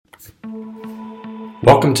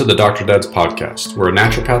Welcome to the Dr. Dad's podcast, where a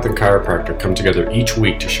naturopath and chiropractor come together each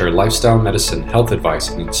week to share lifestyle medicine, health advice,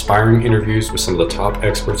 and inspiring interviews with some of the top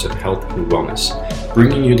experts in health and wellness,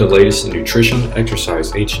 bringing you the latest in nutrition,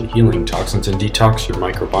 exercise, ancient healing, toxins and detox, your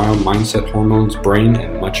microbiome, mindset, hormones, brain,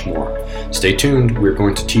 and much more. Stay tuned, we're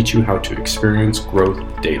going to teach you how to experience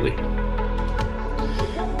growth daily.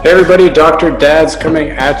 Hey everybody, Dr. Dad's coming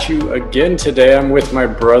at you again today. I'm with my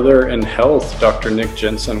brother in health, Dr. Nick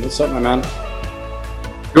Jensen. What's up, my man?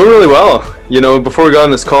 Doing really well. You know, before we got on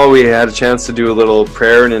this call, we had a chance to do a little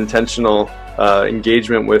prayer and intentional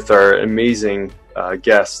engagement with our amazing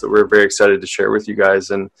guests that we're very excited to share with you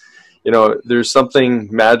guys. And, you know, there's something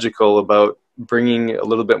magical about bringing a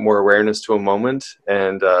little bit more awareness to a moment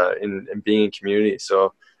and in being in community.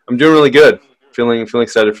 So I'm doing really good. Feeling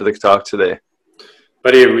excited for the talk today.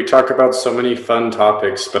 Buddy, we talk about so many fun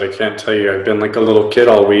topics, but I can't tell you, I've been like a little kid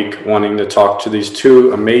all week wanting to talk to these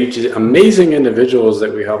two amazing individuals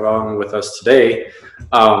that we have on with us today.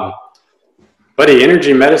 Buddy,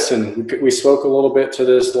 energy medicine, we spoke a little bit to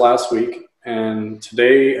this last week, and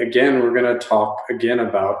today, again, we're going to talk again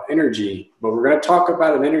about energy, but we're going to talk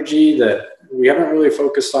about an energy that we haven't really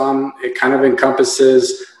focused on. It kind of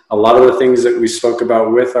encompasses a lot of the things that we spoke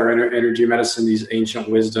about with our energy medicine, these ancient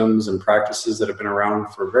wisdoms and practices that have been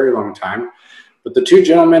around for a very long time. But the two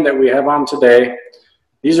gentlemen that we have on today,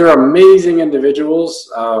 these are amazing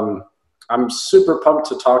individuals. I'm super pumped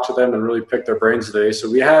to talk to them and really pick their brains today.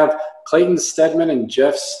 So we have Clayton Stedman and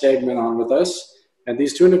Jeff Stegman on with us. And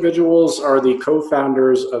these two individuals are the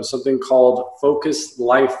co-founders of something called Focused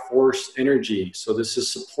Life Force Energy. So this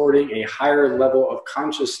is supporting a higher level of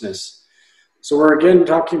consciousness. So we're again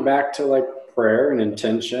talking back to like prayer and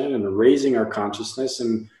intention and raising our consciousness,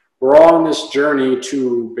 and we're all on this journey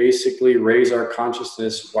to basically raise our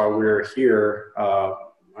consciousness while we're here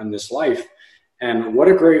on this life. And what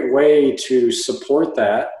a great way to support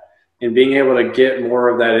that and being able to get more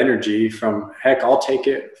of that energy from, heck, I'll take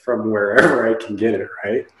it from wherever I can get it,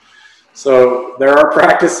 right? So there are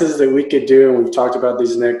practices that we could do, and we've talked about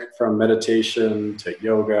these, Nick, from meditation to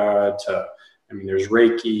yoga to there's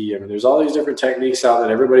Reiki. There's all these different techniques out that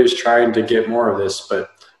everybody's trying to get more of this. But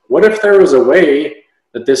what if there was a way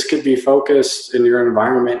that this could be focused in your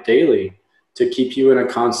environment daily to keep you in a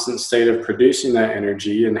constant state of producing that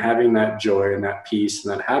energy and having that joy and that peace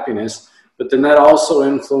and that happiness, but then that also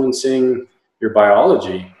influencing your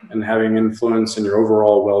biology and having influence in your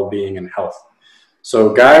overall well-being and health.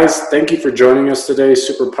 So guys, thank you for joining us today.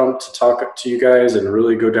 Super pumped to talk to you guys and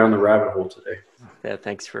really go down the rabbit hole today. Yeah,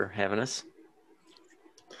 thanks for having us.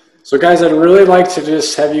 So guys, I'd really like to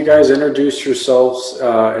just have you guys introduce yourselves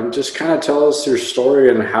and just kind of tell us your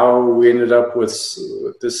story and how we ended up with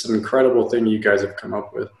this incredible thing you guys have come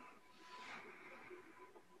up with.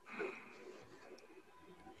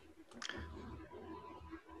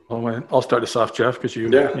 Well, I'll start us off, Jeff, because you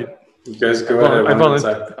guys go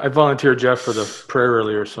ahead. I volunteered Jeff for the prayer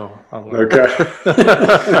earlier, so okay.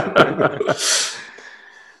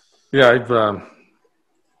 Yeah,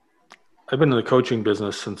 I've been in the coaching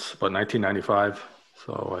business since about 1995.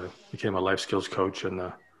 So I became a life skills coach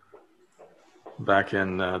back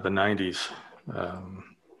in the 90s.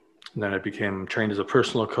 Then I became trained as a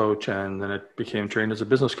personal coach, and then I became trained as a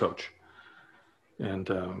business coach. And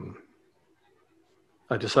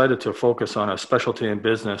I decided to focus on a specialty in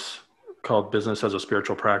business called business as a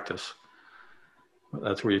spiritual practice.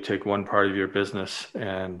 That's where you take one part of your business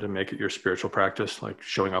and make it your spiritual practice, like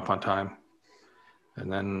showing up on time. And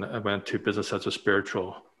then I went to business as a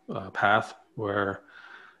spiritual path, where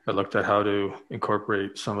I looked at how to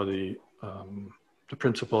incorporate some of the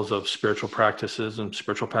principles of spiritual practices and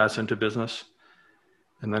spiritual paths into business.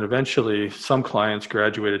 And then eventually some clients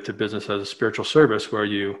graduated to business as a spiritual service, where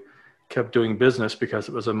you kept doing business because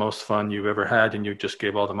it was the most fun you've ever had and you just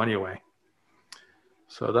gave all the money away.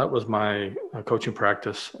 So that was my coaching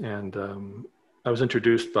practice. And I was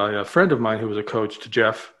introduced by a friend of mine who was a coach to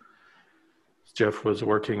Jeff. Jeff was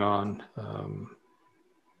working on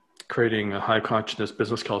creating a high consciousness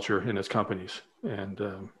business culture in his companies.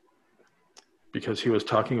 And because he was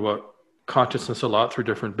talking about consciousness a lot through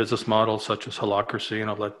different business models, such as holacracy, and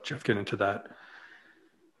I'll let Jeff get into that.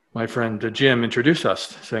 My friend Jim introduced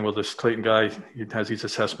us, saying, well, this Clayton guy, he has these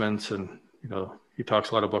assessments and, you know, he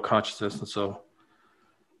talks a lot about consciousness. And so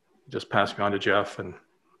he just passed me on to Jeff, and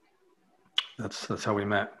that's how we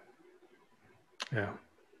met. Yeah.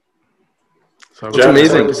 So it's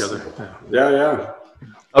amazing. Yeah.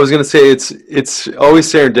 I was going to say it's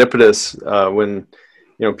always serendipitous when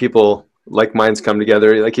people like minds come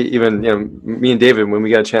together. Like even me and David, when we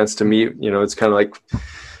got a chance to meet, it's kind of like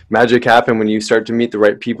magic happen when you start to meet the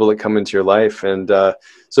right people that come into your life. And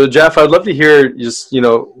So Jeff, I'd love to hear just,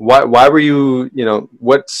 why were you,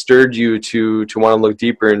 what stirred you to want to look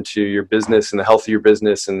deeper into your business and the health of your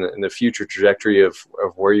business and the future trajectory of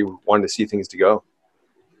where you wanted to see things to go?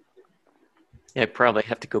 Yeah, I probably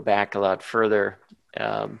have to go back a lot further.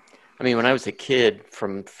 When I was a kid,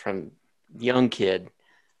 from young kid,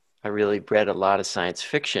 I really read a lot of science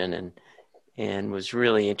fiction and was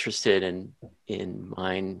really interested in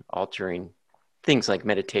mind altering things like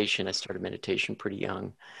meditation. I started meditation pretty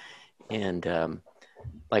young, and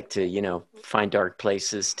like to find dark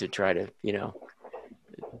places to try to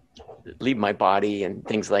leave my body and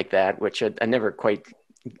things like that, which I never quite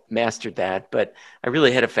mastered that, but I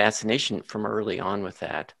really had a fascination from early on with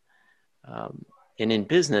that. And in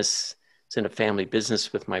business, it's in a family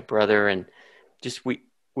business with my brother, and just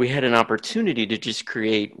we had an opportunity to just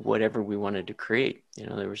create whatever we wanted to create.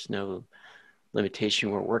 There was no limitation.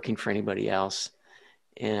 We weren't working for anybody else.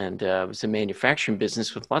 And it was a manufacturing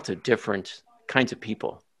business with lots of different kinds of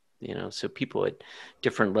people, so people at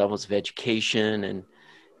different levels of education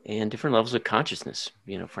and different levels of consciousness,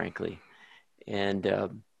 frankly.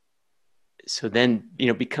 And so then,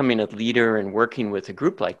 becoming a leader and working with a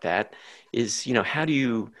group like that is, how do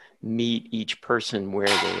you meet each person where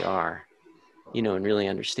they are, and really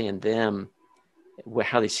understand them,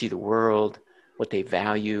 how they see the world, what they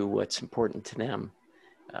value, what's important to them,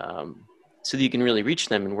 so that you can really reach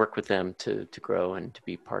them and work with them to grow and to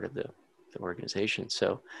be part of the organization.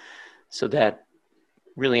 So that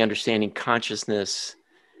really understanding consciousness,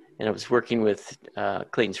 and I was working with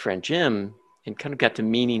Clayton's friend Jim, and kind of got to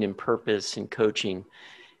meaning and purpose and coaching.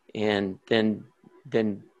 And then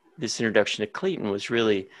this introduction to Clayton was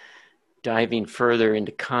really diving further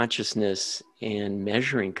into consciousness and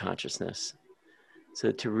measuring consciousness.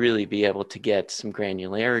 So to really be able to get some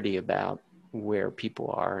granularity about where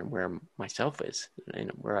people are and where myself is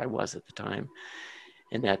and where I was at the time.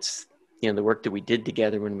 And that's, the work that we did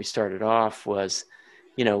together when we started off was,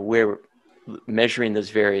 where measuring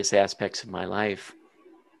those various aspects of my life,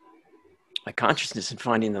 my consciousness, and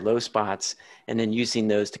finding the low spots, and then using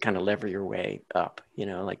those to kind of lever your way up,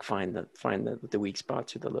 like find the weak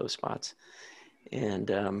spots or the low spots. And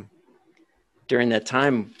during that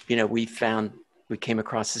time, we came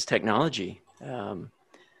across this technology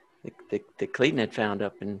that Clayton had found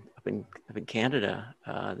up in Canada,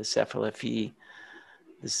 this FLFE,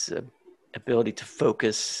 this ability to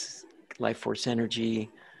focus life force energy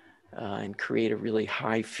and create a really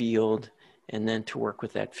high field, and then to work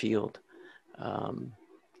with that field.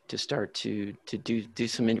 To start to do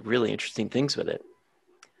some really interesting things with it.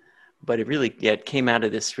 But it came out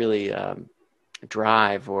of this really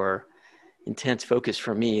drive or intense focus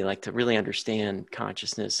for me, like to really understand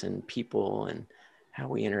consciousness and people and how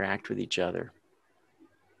we interact with each other.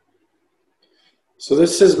 So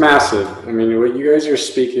this is massive. What you guys are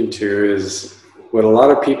speaking to is what a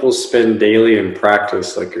lot of people spend daily in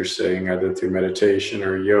practice, like you're saying, either through meditation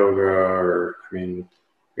or yoga, or we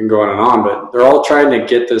can go on and on, but they're all trying to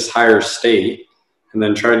get this higher state and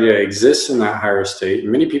then try to exist in that higher state.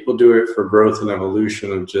 And many people do it for growth and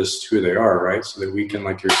evolution of just who they are, right? So that we can,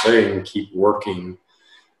 like you're saying, keep working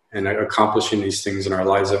and accomplishing these things in our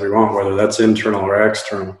lives that we want, whether that's internal or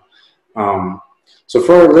external. So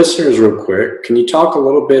for our listeners real quick, can you talk a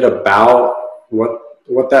little bit about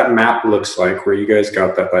what that map looks like, where you guys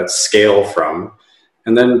got that scale from?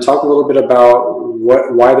 And then talk a little bit about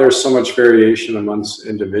why there's so much variation amongst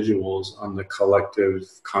individuals on the collective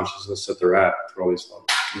consciousness that they're at for all these levels.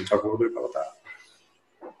 Can you talk a little bit about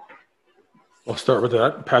that? I'll start with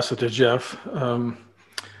that, pass it to Jeff.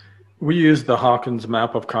 We use the Hawkins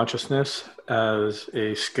map of consciousness as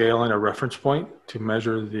a scale and a reference point to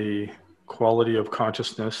measure the quality of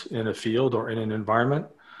consciousness in a field or in an environment.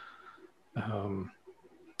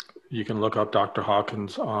 You can look up Dr.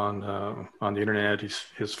 Hawkins on the internet.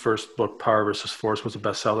 His first book, Power versus Force, was a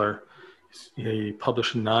bestseller. He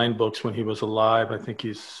published 9 books when he was alive. I think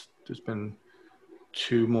there's been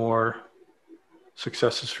 2 more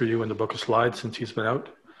successes for you in the Book of Slides since he's been out,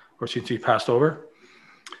 or since he passed over.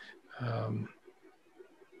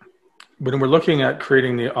 When we're looking at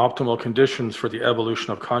creating the optimal conditions for the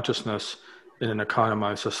evolution of consciousness in an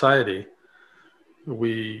economized society,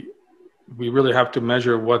 we really have to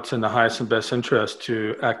measure what's in the highest and best interest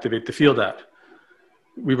to activate the field at.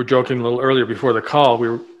 We were joking a little earlier before the call.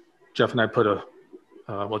 Jeff and I put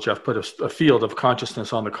a field of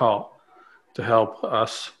consciousness on the call to help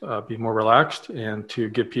us be more relaxed and to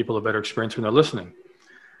give people a better experience when they're listening.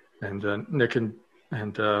 And Nick and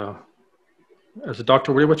as a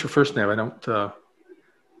doctor, what's your first name? I don't.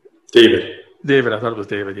 David. David, I thought it was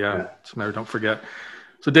David. Yeah. So maybe don't forget.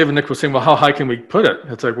 So David Nick was saying, well, how high can we put it?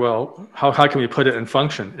 It's like, well, how high can we put it in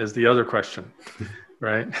function is the other question,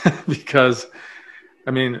 right? Because,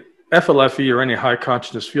 I mean, FLFE or any high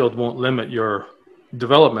consciousness field won't limit your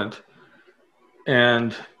development.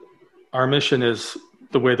 And our mission is,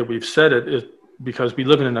 the way that we've said it, is because we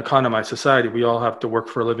live in an economized society. We all have to work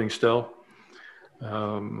for a living still.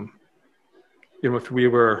 If we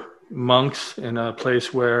were monks in a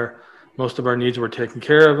place where most of our needs were taken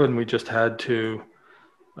care of and we just had to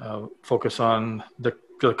focus on the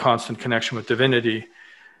constant connection with divinity,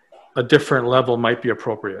 a different level might be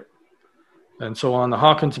appropriate. And so on the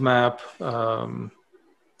Hawkins map,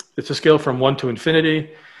 it's a scale from 1 to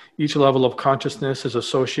infinity. Each level of consciousness is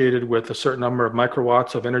associated with a certain number of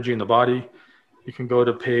microwatts of energy in the body. You can go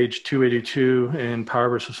to page 282 in Power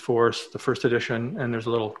versus Force, the first edition, and there's a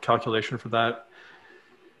little calculation for that.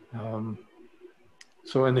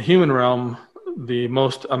 So in the human realm, the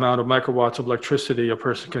most amount of microwatts of electricity a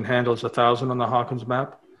person can handle is 1,000 on the Hawkins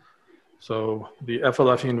map. So the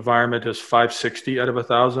FLFE environment is 560 out of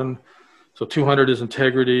 1,000. So 200 is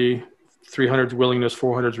integrity, 300 is willingness,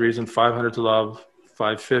 400 is reason, 500 is love,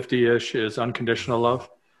 550-ish is unconditional love,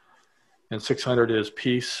 and 600 is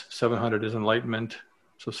peace, 700 is enlightenment.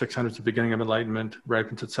 So 600 is the beginning of enlightenment,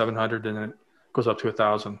 ripens at 700, and then it goes up to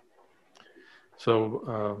 1,000.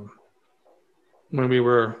 So when we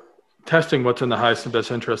were testing what's in the highest and best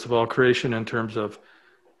interest of all creation in terms of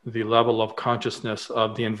the level of consciousness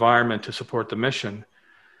of the environment to support the mission,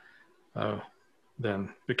 then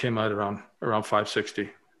it came out around 560.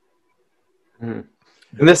 Mm-hmm.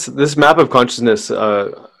 And this map of consciousness,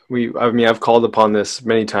 I've called upon this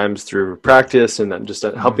many times through practice and then just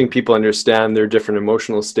helping people understand their different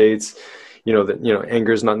emotional states.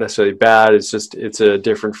 Anger is not necessarily bad. It's a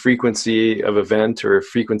different frequency of event or a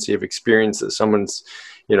frequency of experience that someone's,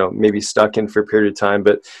 maybe stuck in for a period of time.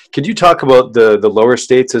 But could you talk about the lower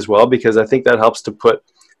states as well? Because I think that helps to put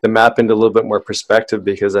the map into a little bit more perspective,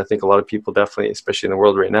 because I think a lot of people definitely, especially in the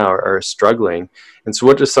world right now, are struggling. And so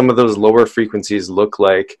what do some of those lower frequencies look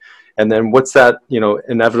like? And then what's that,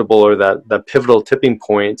 inevitable or that pivotal tipping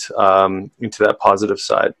point into that positive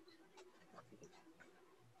side?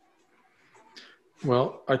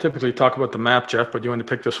 Well, I typically talk about the map, Jeff, but do you want to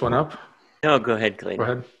pick this one up? No, go ahead, Clayton.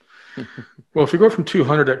 Go ahead. Well, if you go from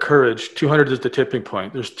 200 at courage, 200 is the tipping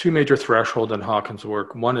point. There's two major thresholds in Hawkins'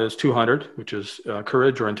 work. One is 200, which is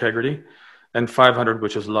courage or integrity, and 500,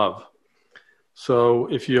 which is love. So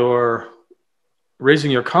if you're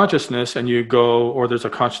raising your consciousness and you go, or there's a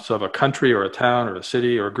consciousness of a country or a town or a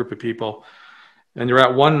city or a group of people, and you're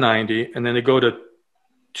at 190, and then they go to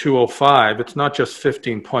 205, it's not just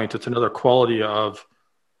 15 points, it's another quality of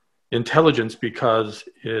intelligence because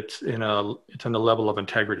it's in a level of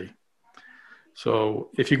integrity.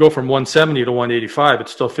 So if you go from 170 to 185,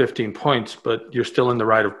 it's still 15 points, but you're still in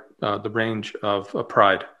the the range of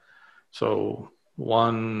pride. So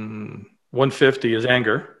 150 is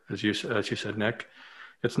anger, as you said, Nick.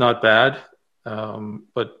 It's not bad,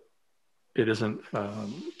 but it isn't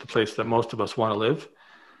the place that most of us want to live.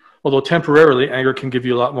 Although temporarily, anger can give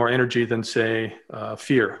you a lot more energy than, say,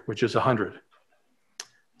 fear, which is 100.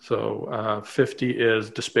 So 50 is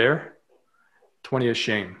despair, 20 is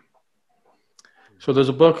shame. So there's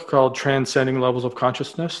a book called Transcending Levels of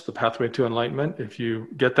Consciousness, The Pathway to Enlightenment. If you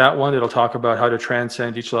get that one, it'll talk about how to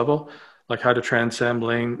transcend each level, like how to transcend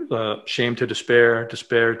shame to despair,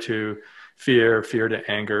 despair to fear, fear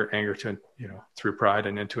to anger, anger to, through pride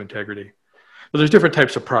and into integrity. But there's different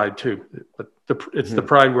types of pride too. But it's the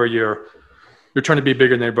pride where you're trying to be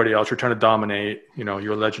bigger than everybody else. You're trying to dominate,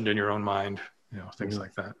 you're a legend in your own mind, things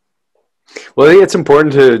like that. Well, I think it's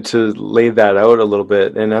important to lay that out a little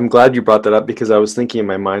bit. And I'm glad you brought that up, because I was thinking in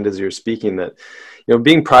my mind as you were speaking that,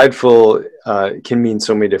 being prideful can mean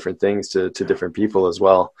so many different things to different people as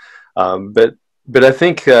well. But I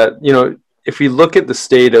think that, if we look at the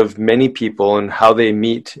state of many people and how they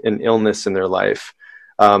meet an illness in their life,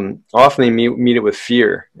 often they meet it with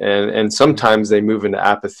fear, and sometimes they move into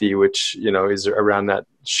apathy, which, is around that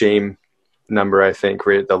shame number, I think,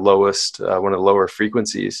 right at the lowest, one of the lower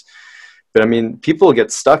frequencies. But I mean, people get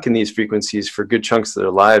stuck in these frequencies for good chunks of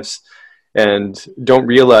their lives and don't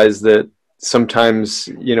realize that sometimes,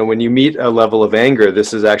 when you meet a level of anger,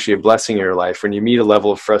 this is actually a blessing in your life. When you meet a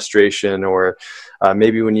level of frustration, or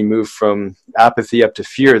maybe when you move from apathy up to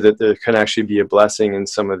fear, that there can actually be a blessing in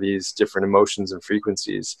some of these different emotions and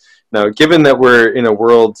frequencies. Now, given that we're in a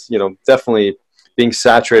world, definitely being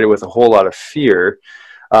saturated with a whole lot of fear,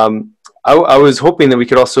 I was hoping that we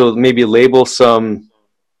could also maybe label some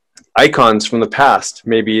icons from the past,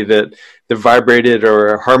 maybe that vibrated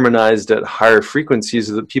or harmonized at higher frequencies,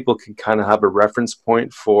 so that people can kind of have a reference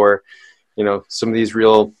point for, you know, some of these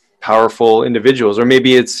real powerful individuals, or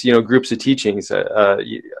maybe it's, you know, groups of teachings.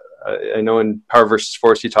 I know in Power versus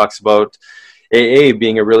Force, he talks about AA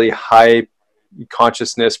being a really high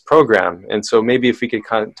consciousness program. And so maybe if we could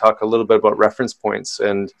kind of talk a little bit about reference points,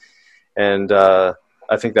 and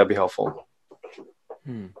I think that'd be helpful.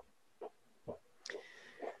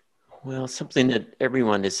 Well, something that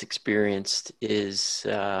everyone has experienced is,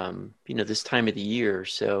 you know, this time of the year.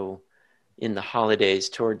 So in the holidays,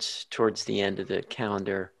 towards the end of the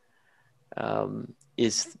calendar,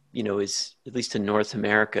 is, you know, is, at least in North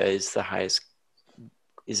America, is the highest,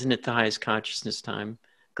 isn't it the highest consciousness time,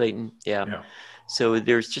 Clayton? Yeah. So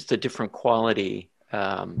there's just a different quality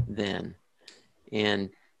then. And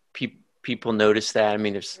people notice that. I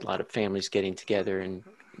mean, there's a lot of families getting together and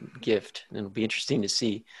gift, and it'll be interesting to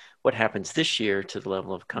see what happens this year to the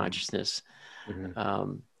level of consciousness.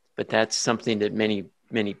 But that's something that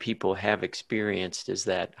many people have experienced, is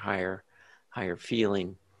that higher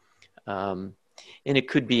feeling. And it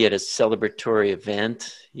could be at a celebratory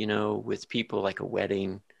event, you know, with people, like a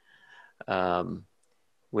wedding,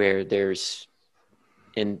 where there's,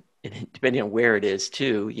 and depending on where it is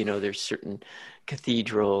too, you know, there's certain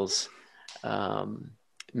cathedrals.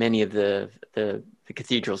 Many of the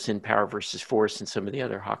cathedrals in Power versus Force and some of the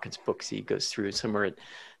other Hawkins books he goes through, some are at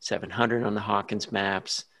 700 on the Hawkins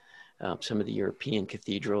maps, some of the European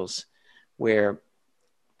cathedrals, where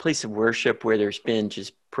place of worship, where there's been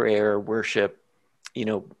just prayer, worship, you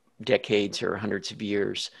know, decades or hundreds of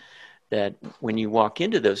years, that when you walk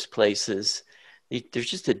into those places, there's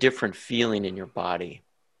just a different feeling in your body,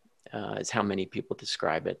 is how many people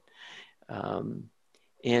describe it.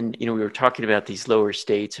 And, you know, we were talking about these lower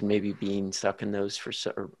states and maybe being stuck in those for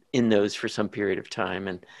some period of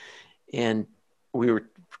time. And we were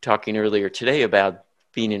talking earlier today about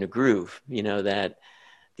being in a groove, you know, that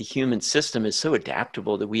the human system is so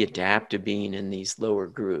adaptable that we adapt to being in these lower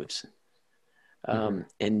grooves.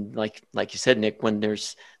 And like you said, Nick, when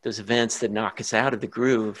there's those events that knock us out of the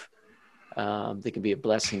groove, they can be a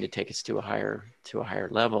blessing to take us to a higher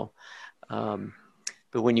level.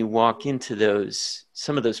 But when you walk into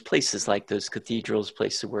some of those places, like those cathedrals,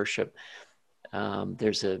 places of worship,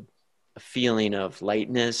 there's a feeling of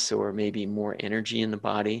lightness, or maybe more energy in the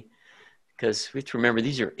body, because we have to remember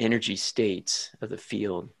these are energy states of the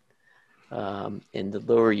field. And the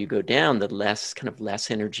lower you go down, the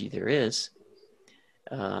less energy there is,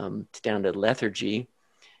 down to lethargy.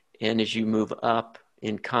 And as you move up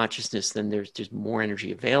in consciousness, then there's just more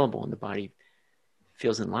energy available, and the body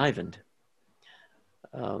feels enlivened.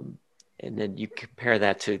 And then you compare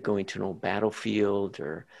that to going to an old battlefield,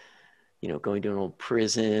 or, you know, going to an old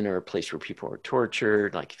prison, or a place where people are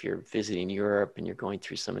tortured. Like if you're visiting Europe and you're going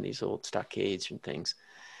through some of these old stockades and things,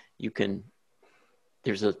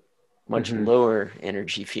 there's a much lower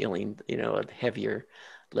energy feeling, you know, a heavier,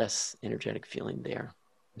 less energetic feeling there.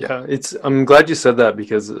 Yeah, I'm glad you said that,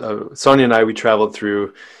 because Sonia and I, we traveled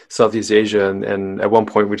through Southeast Asia, and at one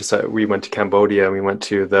point we went to Cambodia, and we went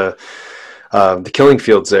to the killing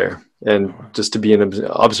fields there, and just to be an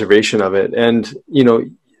observation of it. And, you know,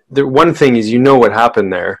 the one thing is, you know, what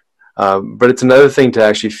happened there, but it's another thing to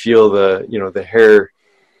actually feel the hair,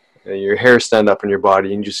 your hair stand up in your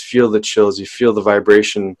body, and you just feel the chills, you feel the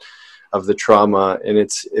vibration of the trauma, and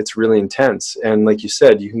it's really intense. And like you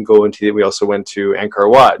said, you can go we also went to Angkor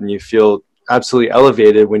Wat, and you feel absolutely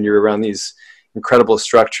elevated when you're around these incredible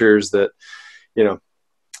structures that, you know,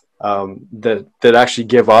 that actually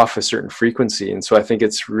give off a certain frequency. And so I think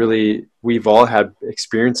it's really, we've all had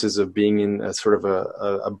experiences of being in a sort of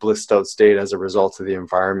a blissed out state as a result of the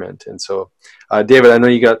environment. And so, David, I know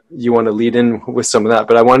you want to lead in with some of that,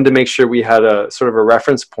 but I wanted to make sure we had a sort of a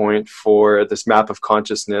reference point for this map of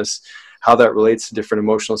consciousness, how that relates to different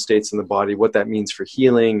emotional states in the body, what that means for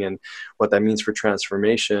healing, and what that means for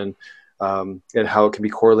transformation. And how it can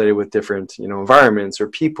be correlated with different, you know, environments or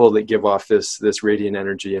people that give off this radiant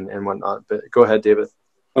energy and whatnot. But go ahead, David.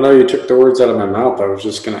 Well, no, you took the words out of my mouth. I was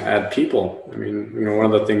just going to add people. I mean, you know, one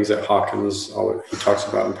of the things that Hawkins, he talks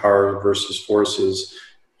about in Power versus Force is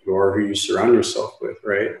you are who you surround yourself with,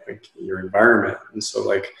 right? Like your environment. And so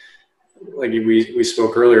like we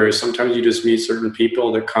spoke earlier, sometimes you just meet certain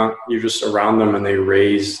people that you're just around them, and they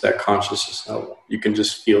raise that consciousness level. You can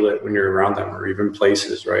just feel it when you're around them, or even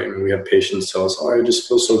places, right? And we have patients tell us, "Oh, I just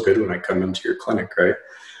feel so good when I come into your clinic," right?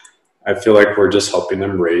 I feel like we're just helping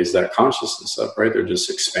them raise that consciousness up, right? They're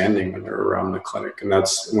just expanding when they're around the clinic. And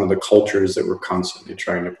that's one of the cultures that we're constantly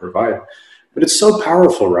trying to provide. But it's so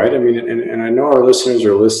powerful, right? I mean, and I know our listeners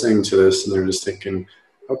are listening to this, and they're just thinking,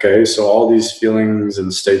 okay, so all these feelings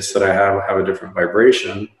and states that I have a different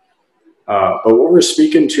vibration. But what we're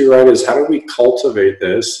speaking to, right, is how do we cultivate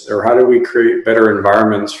this, or how do we create better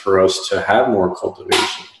environments for us to have more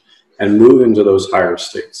cultivation and move into those higher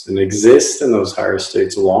states and exist in those higher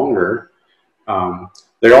states longer?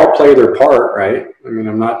 They all play their part, right? I mean,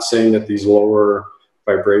 I'm not saying that these lower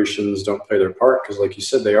vibrations don't play their part, because like you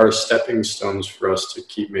said, they are stepping stones for us to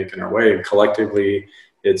keep making our way. And collectively,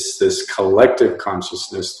 it's this collective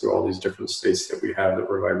consciousness through all these different states that we have that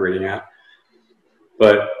we're vibrating at.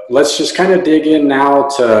 But let's just kind of dig in now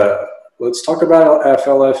to, let's talk about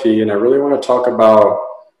FLFE. And I really want to talk about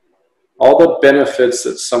all the benefits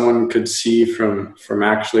that someone could see from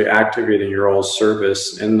actually activating your all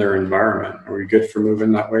service in their environment. Are we good for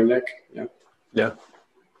moving that way, Nick? Yeah. Yeah.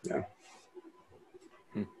 Yeah.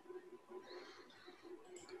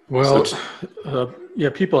 Well, yeah,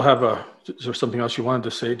 people have is there something else you wanted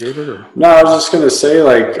to say, David? Or? No, I was just going to say,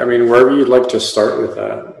 like, I mean, wherever you'd like to start with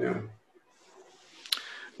that. Yeah.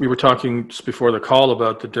 We were talking just before the call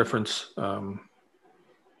about the difference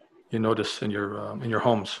you notice in your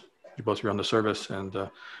homes. You both were on the service, and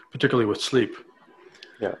particularly with sleep.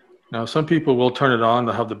 Yeah. Now, some people will turn it on.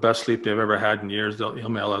 They'll have the best sleep they've ever had in years. They'll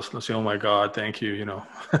email us and they'll say, "Oh my God, thank you." You know,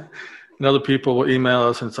 and other people will email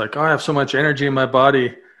us and it's like, "Oh, I have so much energy in my body.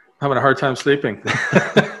 I'm having a hard time sleeping."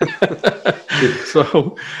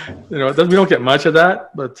 So, you know, we don't get much of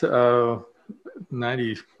that, but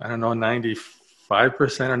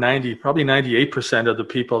 95% or 90, probably 98% of the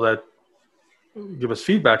people that give us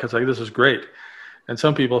feedback, it's like, "This is great." And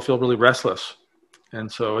some people feel really restless.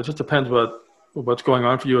 And so it just depends what's going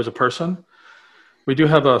on for you as a person. We do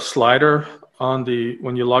have a slider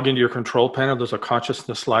when you log into your control panel, there's a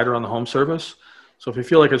consciousness slider on the home service. So if you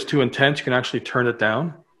feel like it's too intense, you can actually turn it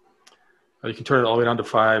down. You can turn it all the way down to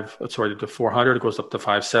 400. It goes up to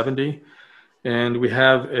 570. And we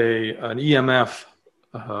have an EMF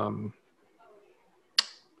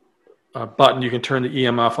button. You can turn the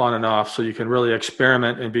EMF on and off, so you can really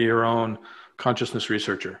experiment and be your own consciousness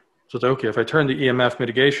researcher. So it's okay, if I turn the EMF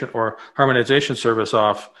mitigation or harmonization service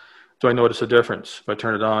off, do I notice a difference? If I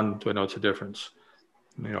turn it on, do I notice a difference?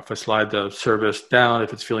 You know, if I slide the service down,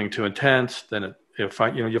 if it's feeling too intense, then you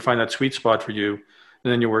find that sweet spot for you,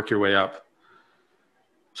 and then you work your way up.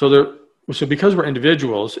 So because we're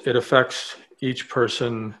individuals, it affects each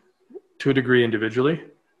person to a degree individually.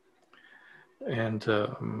 And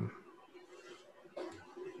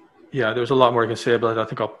yeah, there's a lot more I can say about it. I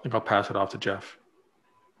think I'll pass it off to Jeff.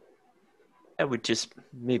 I would just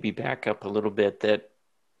maybe back up a little bit that,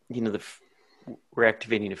 you know, we're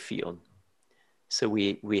activating a field. So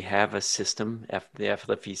we have a system, the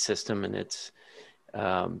FLFE system, and it's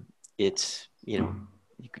you know,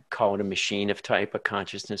 you could call it a machine of type, a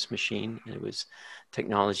consciousness machine. And it was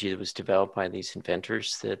technology that was developed by these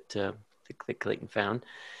inventors that Clayton found.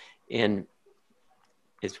 And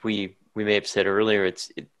as we may have said earlier,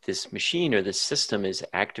 this machine or this system is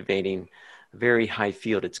activating a very high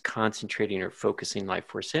field. It's concentrating or focusing life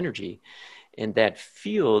force energy. And that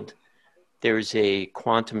field, there's a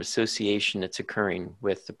quantum association that's occurring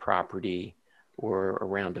with the property or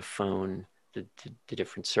around a phone, the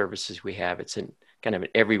different services we have. It's kind of an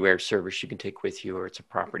everywhere service you can take with you, or it's a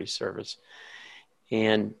property service.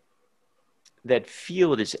 And that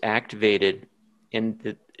field is activated,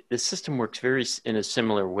 and the system works in a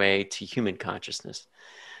similar way to human consciousness,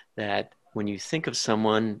 that when you think of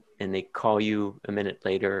someone and they call you a minute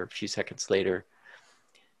later or a few seconds later,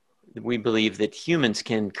 we believe that humans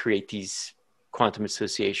can create these quantum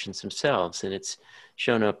associations themselves. And it's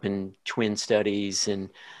shown up in twin studies and,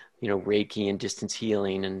 you know, reiki and distance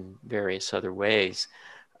healing and various other ways,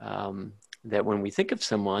 that when we think of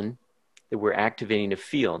someone, that we're activating a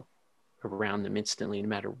field around them instantly, no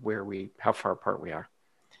matter how far apart we are.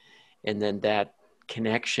 And then that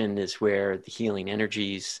connection is where the healing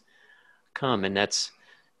energies come, and that's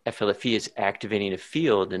FLFE is activating a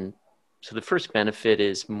field. And so the first benefit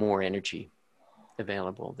is more energy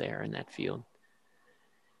available there in that field.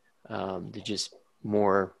 There's just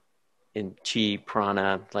more in chi,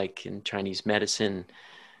 prana, like in Chinese medicine,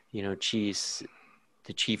 you know,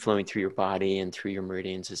 the chi flowing through your body and through your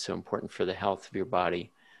meridians is so important for the health of your body.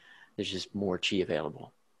 There's just more chi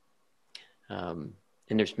available.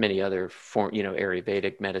 And there's many other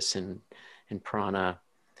Ayurvedic medicine and prana.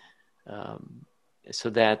 So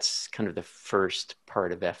that's kind of the first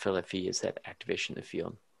part of FLFE, is that activation of the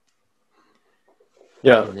field.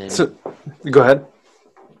 Yeah. Then, so go ahead.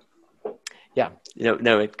 Yeah.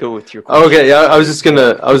 No, go with your question. Okay. Yeah. I was just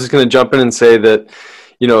gonna jump in and say that,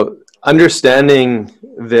 you know, understanding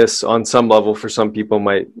this on some level for some people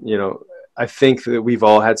might, you know, I think that we've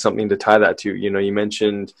all had something to tie that to. You know, you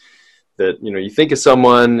mentioned that, you know, you think of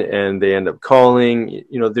someone and they end up calling.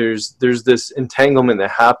 You know, there's this entanglement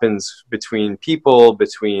that happens between people,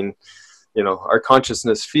 between, you know, our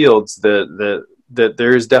consciousness fields, that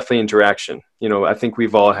there is definitely interaction. You know, I think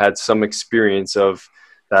we've all had some experience of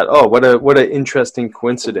that. Oh, what a interesting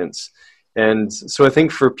coincidence. And so I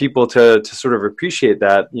think for people to sort of appreciate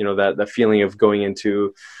that, you know, that feeling of going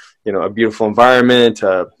into, you know, a beautiful environment,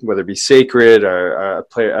 whether it be sacred or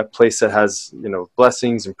a place that has, you know,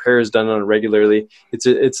 blessings and prayers done on it regularly,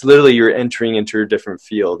 it's literally you're entering into a different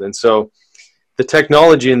field. And so the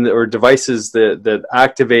technology or devices that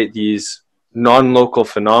activate these non-local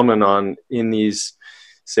phenomenon in these,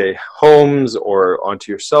 say, homes or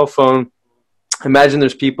onto your cell phone, imagine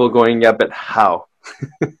there's people going, yeah, but how?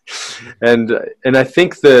 and I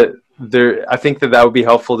think that would be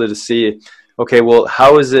helpful to see, okay, well,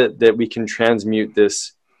 how is it that we can transmute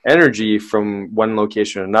this energy from one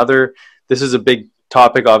location to another? This is a big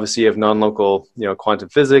topic, obviously, of non-local, you know, quantum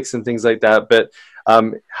physics and things like that. But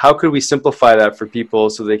how could we simplify that for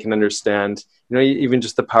people so they can understand, you know, even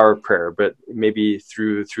just the power of prayer, but maybe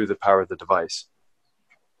through the power of the device?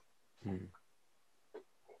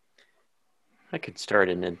 I could start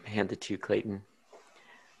and then hand it to you, Clayton.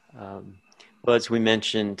 Well, as we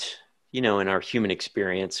mentioned, you know, in our human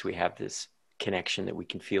experience, we have this connection that we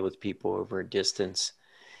can feel with people over a distance.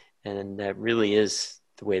 And that really is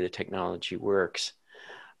the way the technology works.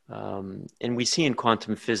 And we see in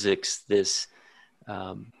quantum physics this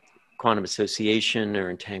quantum association or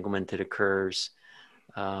entanglement that occurs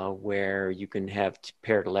where you can have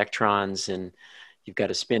paired electrons and you've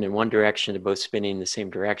got a spin in one direction, they're both spinning in the same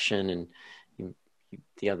direction, and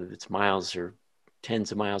the other that's miles or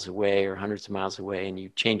tens of miles away or hundreds of miles away, and you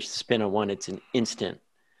change the spin on one, it's an instant.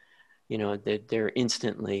 You know, they're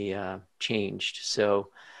instantly changed. So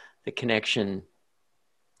the connection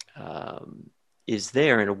is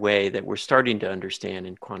there in a way that we're starting to understand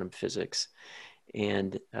in quantum physics.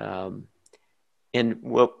 And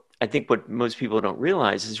well, I think what most people don't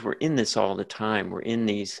realize is we're in this all the time. We're in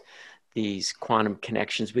these quantum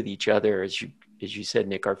connections with each other. As you said,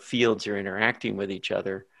 Nick, our fields are interacting with each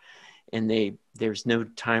other, and there's no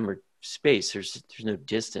time or space. There's no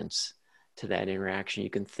distance to that interaction. You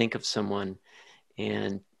can think of someone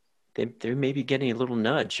and they may be getting a little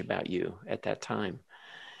nudge about you at that time.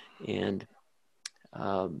 And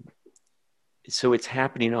so it's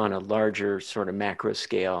happening on a larger sort of macro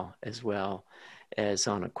scale as well as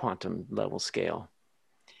on a quantum level scale.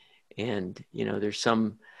 And, you know, there's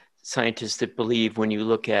some scientists that believe when you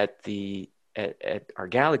look at our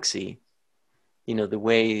galaxy, you know, the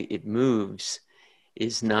way it moves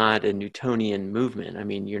is not a Newtonian movement. I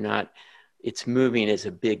mean, it's moving as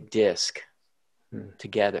a big disk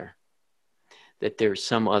together, that there's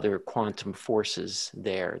some other quantum forces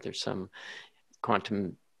there. There's some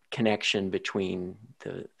quantum connection between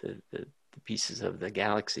the pieces of the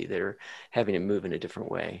galaxy that are having it move in a different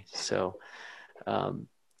way. So, and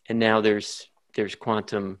now there's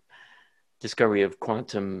quantum discovery of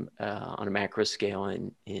quantum on a macro scale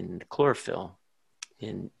in chlorophyll,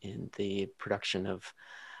 in the production of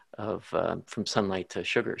from sunlight to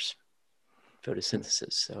sugars,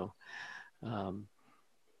 photosynthesis. So,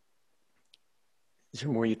 is there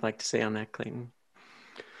more you'd like to say on that, Clayton?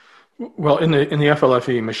 Well, in the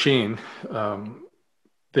FLFE machine,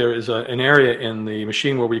 there is an area in the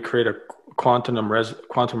machine where we create a quantum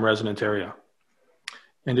resonant area,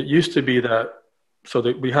 and it used to be that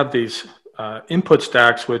we have these input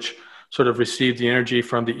stacks which sort of receive the energy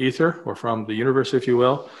from the ether or from the universe, if you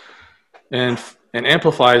will, and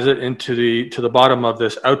amplifies it into the bottom of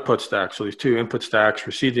this output stack. So these two input stacks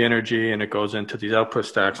receive the energy and it goes into these output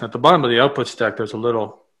stacks. And at the bottom of the output stack, there's a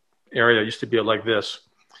little area that used to be like this.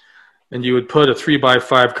 And you would put a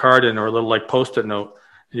 3x5 card in, or a little like Post-it note,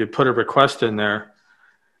 and you'd put a request in there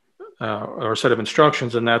or a set of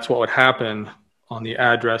instructions, and that's what would happen on the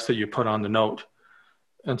address that you put on the note.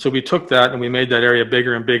 And so we took that and we made that area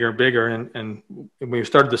bigger and bigger and bigger. And when we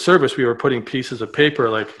started the service, we were putting pieces of paper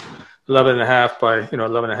like 11.5 by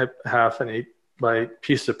 11.5 and 8 by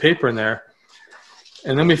pieces of paper in there.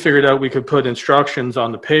 And then we figured out we could put instructions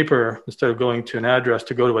on the paper instead of going to an address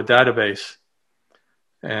to go to a database.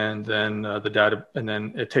 And then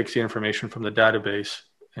then it takes the information from the database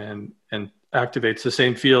and activates the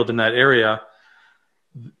same field in that area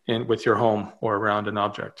with your home or around an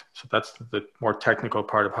object. So that's the more technical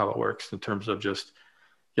part of how it works in terms of just,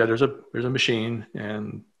 there's a machine,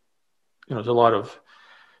 and there's a lot of,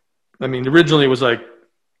 originally it was like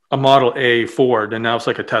a Model A Ford, and now it's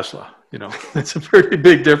like a Tesla. It's a pretty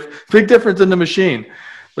big difference in the machine,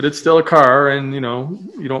 but it's still a car, and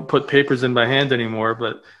you don't put papers in by hand anymore,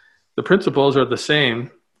 but the principles are the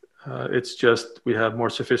same. It's just we have more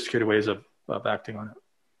sophisticated ways of acting on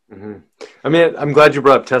it. Mm-hmm. I mean, I'm glad you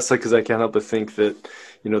brought up Tesla, because I can't help but think that,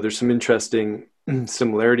 there's some interesting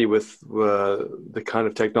similarity with the kind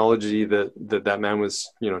of technology that man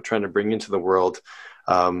was, trying to bring into the world.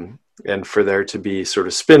 And for there to be sort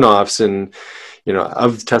of spin-offs and,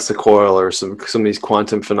 of Tesla coil, or some of these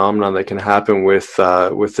quantum phenomena that can happen with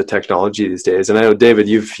the technology these days. And I know, David,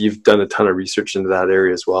 you've done a ton of research into that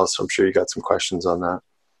area as well, so I'm sure you got some questions on that.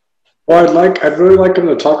 Well, I'd really like them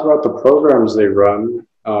to talk about the programs they run.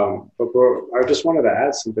 But I just wanted to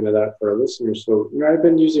add something to that for our listeners. So, I've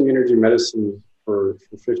been using energy medicine for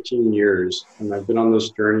 15 years, and I've been on this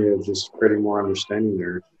journey of just creating more understanding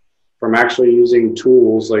there. From actually using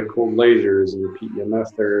tools like cold lasers and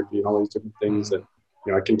PEMF therapy and all these different things that,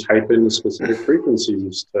 I can type in specific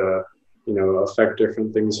frequencies to, affect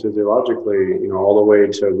different things physiologically, all the way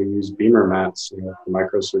to we use beamer mats, for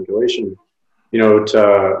microcirculation,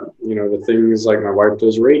 to, the things like my wife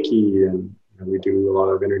does Reiki, and we do a lot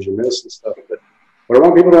of energy medicine stuff. But what I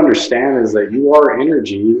want people to understand is that you are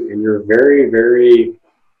energy, and you're very, very,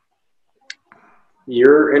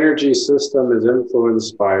 your energy system is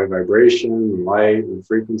influenced by vibration and light and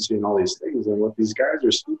frequency and all these things. And what these guys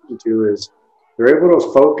are speaking to is they're able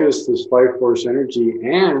to focus this life force energy,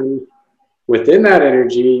 and within that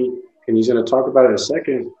energy, and he's going to talk about it in a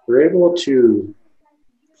second, they're able to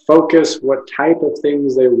focus what type of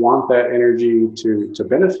things they want that energy to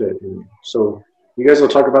benefit in. So you guys will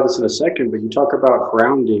talk about this in a second, but you talk about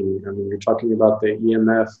grounding. I mean, you're talking about the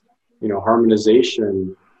EMF,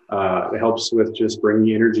 harmonization. It helps with just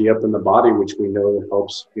bringing energy up in the body, which we know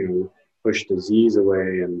helps, push disease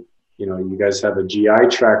away. And, you guys have a GI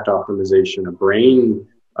tract optimization, a brain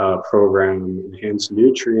program, enhanced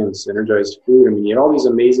nutrients, energized food. I mean, you have all these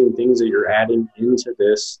amazing things that you're adding into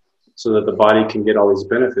this so that the body can get all these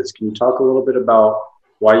benefits. Can you talk a little bit about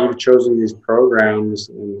why you've chosen these programs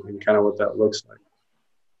and kind of what that looks like?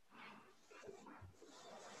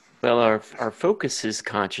 Well, our focus is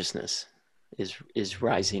consciousness, is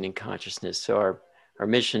rising in consciousness. So our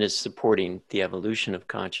mission is supporting the evolution of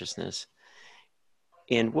consciousness.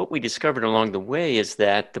 And what we discovered along the way is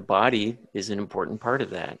that the body is an important part of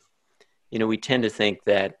that. We tend to think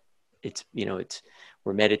that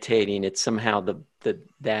we're meditating, it's somehow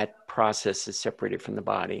that process is separated from the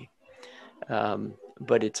body.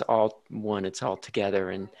 But it's all one, it's all together.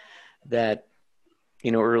 And that,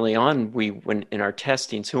 early on, when in our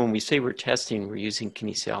testing, so when we say we're testing, we're using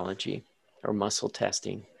kinesiology or muscle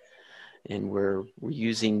testing. And we're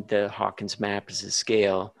using the Hawkins map as a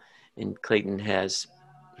scale. And Clayton has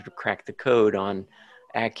sort of cracked the code on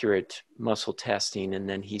accurate muscle testing. And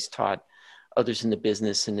then he's taught others in the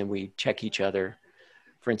business, and then we check each other.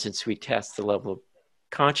 For instance, we test the level of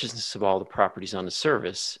consciousness of all the properties on the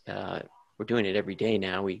surface. We're doing it every day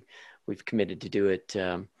now. We've committed to do it,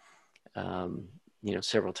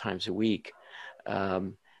 several times a week.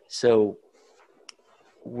 So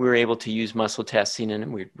we're able to use muscle testing,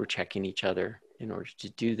 and we're checking each other in order to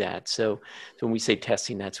do that. So when we say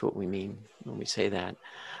testing, that's what we mean when we say that.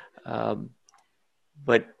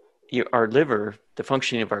 But our liver, the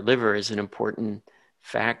functioning of our liver is an important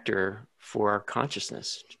factor for our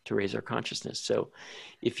consciousness, to raise our consciousness. So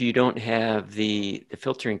if you don't have the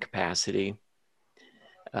filtering capacity,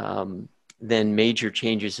 then major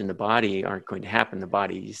changes in the body aren't going to happen. The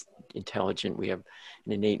body's intelligent. We have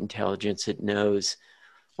an innate intelligence. It knows,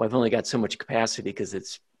 well, I've only got so much capacity because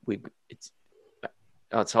it's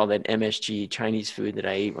all that MSG Chinese food that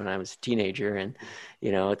I ate when I was a teenager, and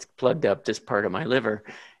it's plugged up this part of my liver.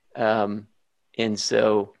 And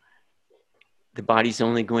so the body's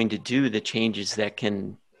only going to do the changes they're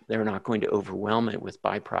not going to overwhelm it with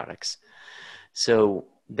byproducts. So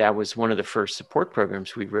that was one of the first support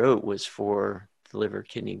programs we wrote, was for the liver,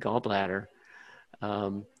 kidney, gallbladder.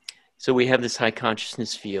 So we have this high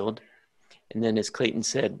consciousness field. And then, as Clayton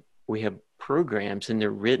said, we have programs, and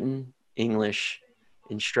they're written English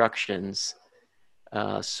instructions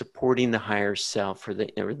supporting the higher self, or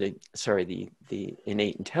the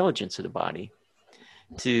innate intelligence of the body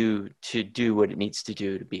to do what it needs to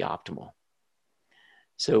do to be optimal.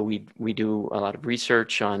 So we do a lot of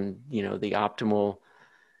research on the optimal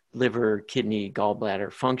liver, kidney,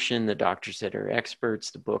 gallbladder function, the doctors that are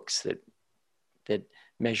experts, the books that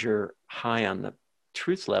measure high on the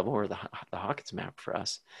truth level, or the Hawkins map for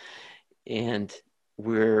us. And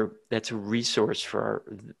that's a resource for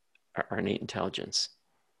our innate intelligence.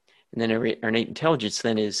 And then our innate intelligence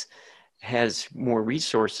then has more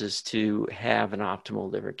resources to have an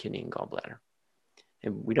optimal liver, kidney, and gallbladder.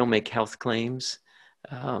 And we don't make health claims.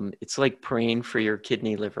 It's like praying for your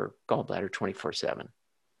kidney, liver, gallbladder 24/7.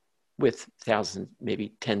 with thousands,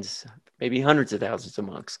 maybe tens, maybe hundreds of thousands of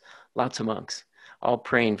monks, lots of monks, all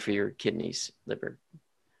praying for your kidneys, liver,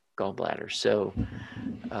 gallbladder. So,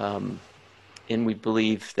 and we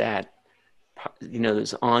believe that, you know,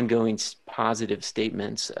 those ongoing positive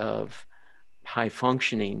statements of high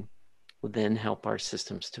functioning will then help our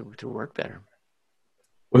systems to work better.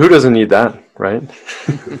 Well, who doesn't need that, right?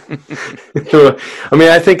 I mean,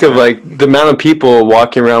 I think of like the amount of people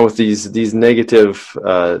walking around with these negative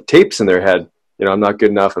tapes in their head. You know, I'm not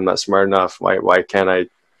good enough. I'm not smart enough. Why can't I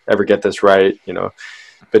ever get this right? You know,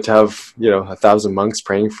 but to have, you know, 1,000 monks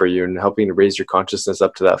praying for you and helping to raise your consciousness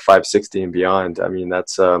up to that 560 and beyond. I mean,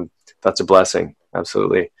 that's a blessing.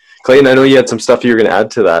 Absolutely. Clayton, I know you had some stuff you were going to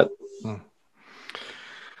add to that.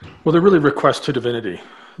 Well, they're really requests to divinity.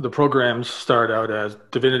 The programs start out as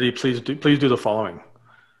divinity, please do the following.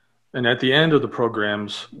 And at the end of the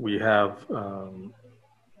programs, we have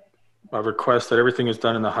a request that everything is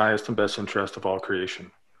done in the highest and best interest of all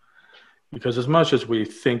creation. Because as much as we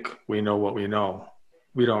think we know what we know,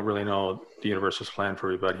 we don't really know the universe's plan for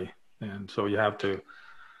everybody. And so you have to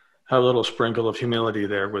have a little sprinkle of humility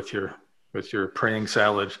there with your praying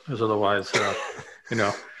salad, as otherwise, you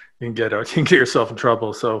know, you can get yourself in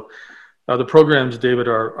trouble. So the programs, David,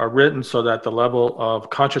 are written so that the level of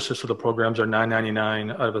consciousness of the programs are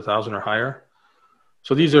 999 out of 1,000 or higher.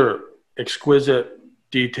 So these are exquisite,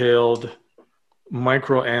 detailed,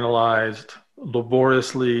 micro-analyzed,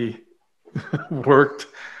 laboriously worked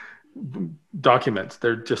documents.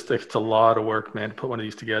 It's a lot of work, man, to put one of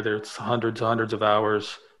these together. It's hundreds of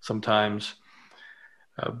hours sometimes.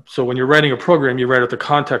 So when you're writing a program, you write out the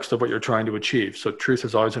context of what you're trying to achieve. So truth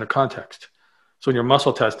is always in a context. So in your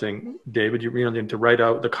muscle testing, David, you really need to write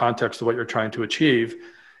out the context of what you're trying to achieve.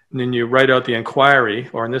 And then you write out the inquiry,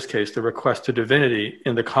 or in this case, the request to divinity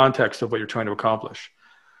in the context of what you're trying to accomplish.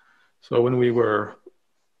 So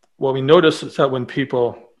what we noticed is that when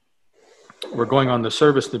people were going on the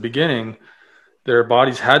service in the beginning, their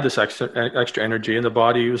bodies had this extra energy, and the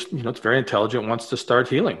body was, you know, it's very intelligent, wants to start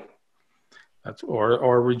healing.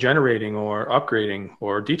 Or regenerating or upgrading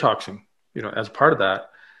or detoxing, you know, as part of that.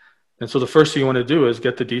 And so the first thing you want to do is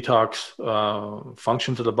get the detox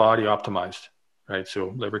functions of the body optimized, right?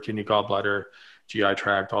 So liver, kidney, gallbladder, GI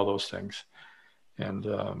tract, all those things. And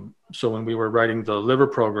so when we were writing the liver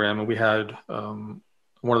program, and we had one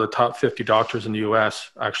of the top 50 doctors in the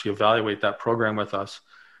US actually evaluate that program with us,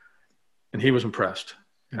 and he was impressed,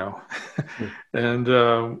 you know. And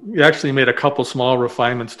we actually made a couple small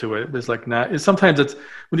refinements to it. It's like sometimes it's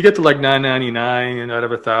when you get to like 999 and out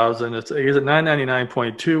of 1,000, is it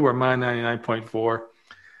 999.2 or 999.4? I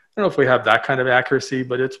don't know if we have that kind of accuracy,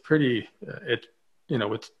 but it's pretty.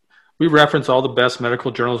 We reference all the best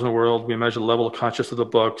medical journals in the world. We measure the level of consciousness of the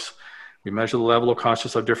books. We measure the level of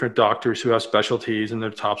consciousness of different doctors who have specialties and they're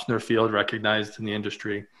tops in their field, recognized in the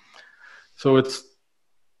industry. So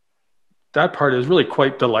that part is really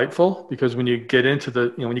quite delightful, because when you get into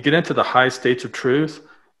the high states of truth,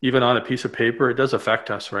 even on a piece of paper, it does affect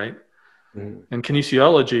us, right? Mm. And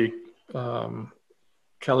kinesiology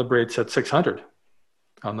calibrates at 600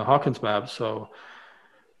 on the Hawkins map. So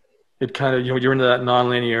it kind of, you're into that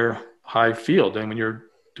nonlinear high field. And when you're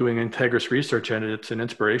doing integrous research in it, it's an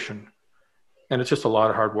inspiration. And it's just a lot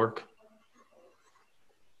of hard work.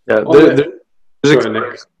 Yeah, I want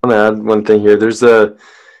to add one thing here.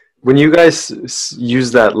 When you guys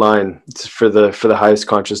use that line for the highest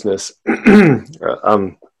consciousness, I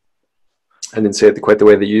didn't say it quite the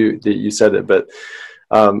way that you said it, but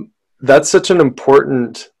that's such an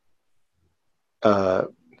important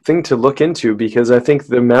thing to look into, because I think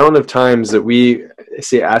the amount of times that we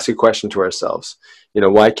ask a question to ourselves, you know,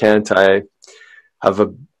 why can't I have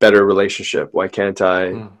a better relationship? Why can't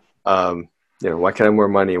I, why can't I have more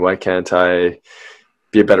money? Why can't I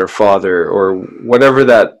be a better father? Or whatever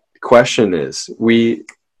that question is,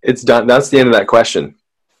 it's done. That's the end of that question,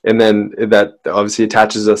 and then that obviously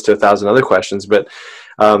attaches us to 1,000 other questions. But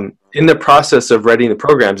in the process of writing the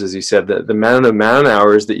programs, as you said, the amount of man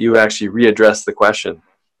hours that you actually readdress the question,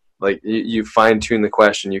 like you fine tune the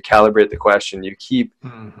question, you calibrate the question, you keep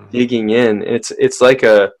digging in. It's like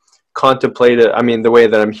a contemplative. I mean, the way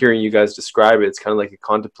that I'm hearing you guys describe it, it's kind of like a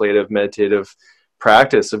contemplative, meditative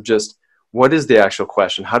practice of just, what is the actual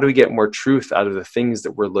question? How do we get more truth out of the things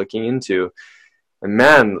that we're looking into? And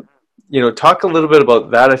man, you know, talk a little bit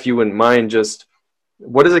about that, if you wouldn't mind. Just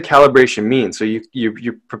what does a calibration mean? So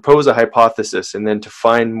you propose a hypothesis, and then to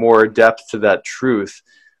find more depth to that truth,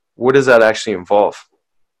 what does that actually involve?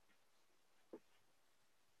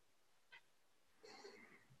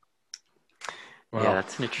 Wow. Yeah,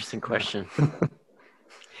 that's an interesting question.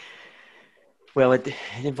 Well, it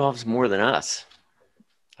involves more than us.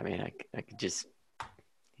 I mean, I could just,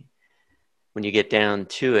 when you get down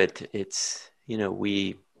to it, it's,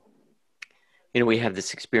 we have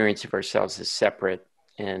this experience of ourselves as separate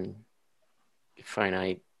and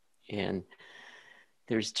finite. And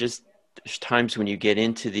there's times when you get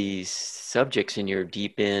into these subjects and you're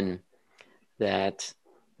deep in that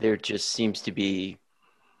there just seems to be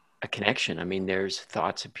a connection. I mean, there's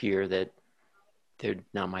thoughts appear that they're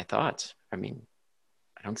not my thoughts. I mean,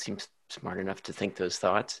 I don't seem smart enough to think those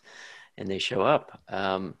thoughts, and they show up.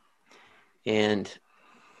 And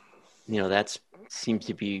that seems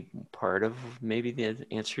to be part of maybe the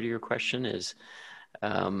answer to your question is,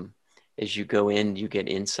 as you go in, you get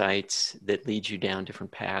insights that lead you down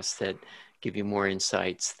different paths that give you more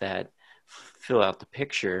insights that fill out the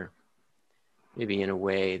picture, maybe in a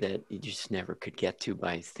way that you just never could get to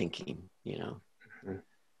by thinking,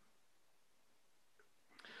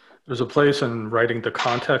 There's a place in writing the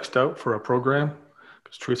context out for a program,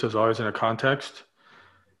 because truth is always in a context.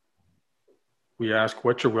 We ask,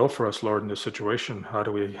 what's your will for us, Lord, in this situation? How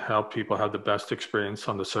do we help people have the best experience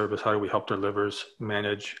on the service? How do we help their livers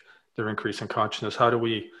manage their increase in consciousness? How do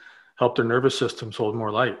we help their nervous systems hold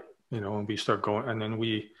more light? And we start going, and then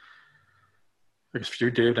I guess for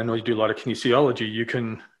you, David, I know you do a lot of kinesiology. You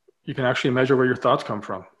can actually measure where your thoughts come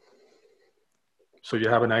from. So you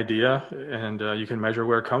have an idea, and you can measure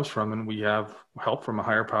where it comes from, and we have help from a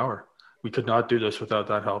higher power. We could not do this without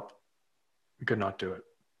that help. We could not do it.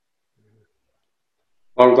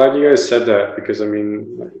 Well, I'm glad you guys said that, because I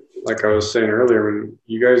mean, like I was saying earlier, when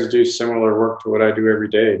you guys do similar work to what I do every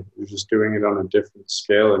day, you're just doing it on a different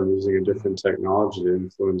scale and using a different technology to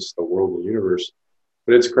influence the world and universe.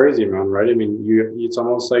 But it's crazy, man, right? I mean, it's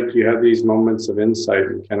almost like you have these moments of insight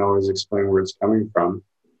and can't always explain where it's coming from.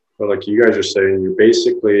 But like you guys are saying, you're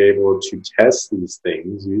basically able to test these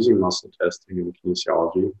things using muscle testing and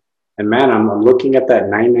kinesiology. And man, I'm looking at that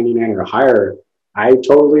 999 or higher. I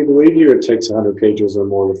totally believe you. It takes 100 pages or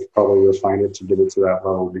more to probably refine it to get it to that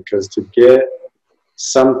level, because to get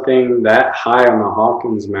something that high on the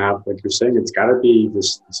Hawkins map, like you're saying, it's got to be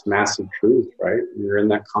this massive truth, right? And you're in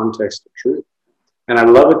that context of truth. And I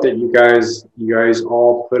love it that you guys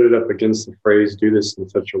all put it up against the phrase, do this in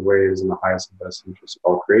such a way as in the highest and best interest of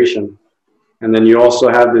all creation. And then you also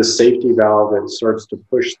have this safety valve that starts to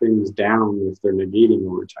push things down if they're negating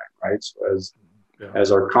over time, right? So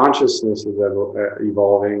as our consciousness is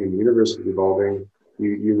evolving and the universe is evolving,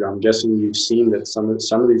 I'm guessing you've seen that some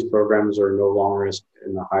of these programs are no longer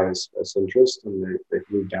in the highest best interest, and they've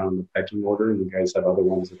moved down the pecking order, and you guys have other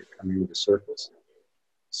ones that are coming to the surface.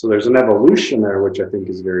 So there's an evolution there, which I think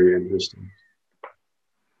is very interesting.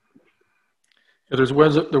 Yeah, there's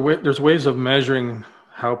ways of measuring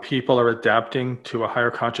how people are adapting to a higher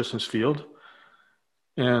consciousness field.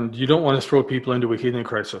 And you don't want to throw people into a healing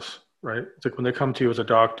crisis, right? It's like when they come to you as a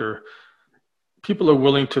doctor, people are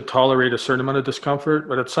willing to tolerate a certain amount of discomfort,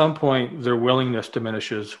 but at some point their willingness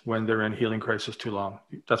diminishes when they're in healing crisis too long.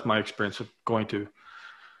 That's my experience of going to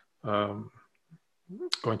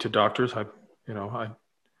doctors.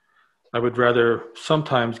 I would rather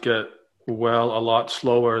sometimes get well a lot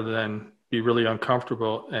slower than be really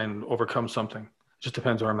uncomfortable and overcome something. It just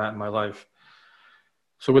depends where I'm at in my life.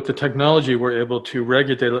 So with the technology, we're able to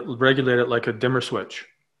regulate it like a dimmer switch.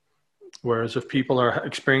 Whereas if people are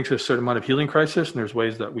experiencing a certain amount of healing crisis, and there's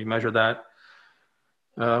ways that we measure that,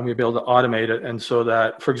 we'll be able to automate it. And so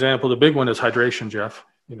that, for example, the big one is hydration, Jeff.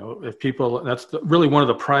 If people, that's really one of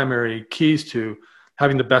the primary keys to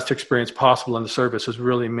having the best experience possible in the service, is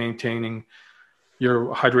really maintaining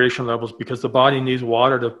your hydration levels, because the body needs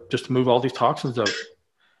water to just move all these toxins out.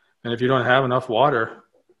 And if you don't have enough water,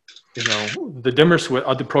 the dimmer switch,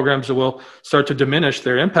 the programs will start to diminish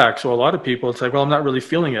their impact. So a lot of people, it's like, well, I'm not really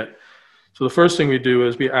feeling it. So the first thing we do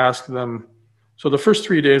is we ask them, so the first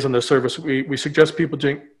 3 days on the service, we suggest people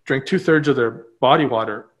drink 2/3 of their body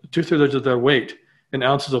water, 2/3 of their weight in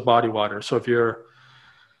ounces of body water. So if you're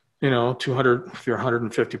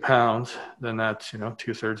 150 pounds, then that's,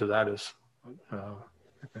 2/3 of that is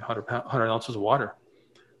 100 ounces of water.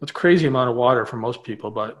 That's a crazy amount of water for most people.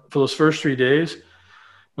 But for those first 3 days,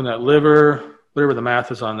 when that liver, whatever the math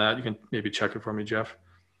is on that, you can maybe check it for me, Jeff.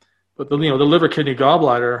 But the liver, kidney,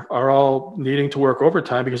 gallbladder are all needing to work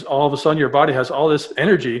overtime, because all of a sudden your body has all this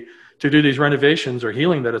energy to do these renovations or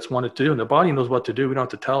healing that it's wanted to do. And the body knows what to do. We don't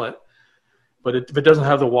have to tell it. But if it doesn't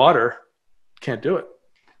have the water, it can't do it.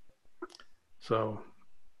 So,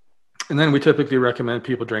 and then we typically recommend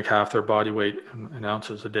people drink half their body weight in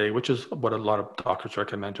ounces a day, which is what a lot of doctors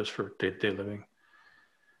recommend just for day-to-day living.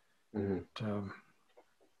 Mm-hmm.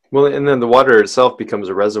 Well, and then the water itself becomes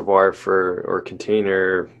a reservoir for, or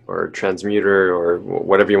container, or transmuter, or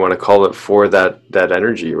whatever you want to call it, for that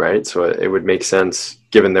energy, right? So it would make sense,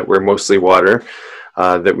 given that we're mostly water,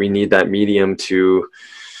 that we need that medium to,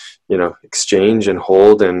 exchange and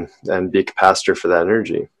hold and be a capacitor for that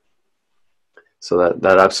energy. So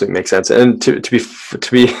that absolutely makes sense. And to be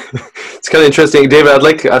it's kind of interesting, David. I'd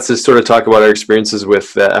like us to sort of talk about our experiences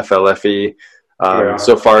with FLFE.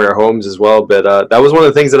 So far in our homes as well, but that was one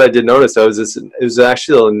of the things that I did notice. It was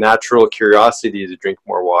actually a natural curiosity to drink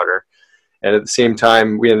more water, and at the same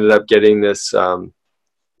time, we ended up getting this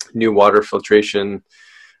new water filtration,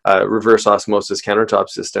 reverse osmosis countertop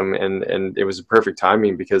system, and it was perfect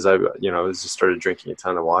timing because I just started drinking a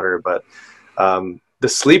ton of water. But the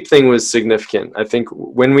sleep thing was significant. I think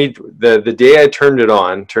when the day I turned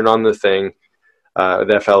on the thing,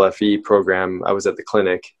 the FLFE program, I was at the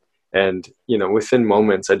clinic. And, within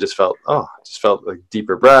moments, I just felt like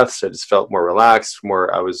deeper breaths. I just felt more relaxed,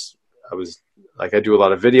 I was like, I do a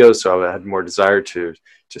lot of videos, so I had more desire to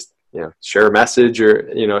just, share a message, or,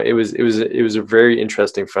 it was a very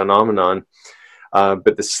interesting phenomenon.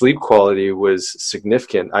 But the sleep quality was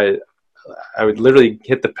significant. I would literally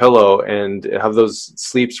hit the pillow and have those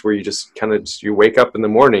sleeps where you just you wake up in the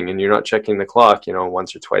morning and you're not checking the clock,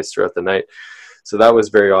 once or twice throughout the night. So that was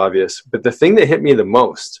very obvious. But the thing that hit me the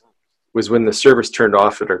most was when the service turned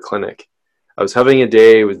off at our clinic. I was having a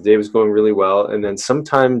day, the day was going really well, and then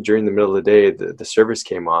sometime during the middle of the day, the service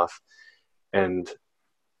came off, and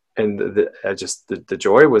the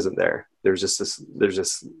joy wasn't there. There's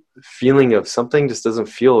this feeling of something just doesn't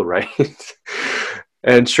feel right.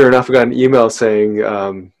 And sure enough, I got an email saying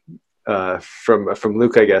from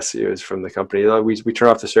Luke, I guess it was from the company. We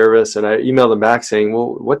turned off the service, and I emailed him back saying,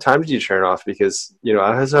 "Well, what time did you turn it off? Because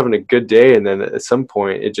I was having a good day, and then at some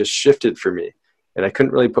point it just shifted for me, and I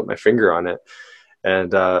couldn't really put my finger on it."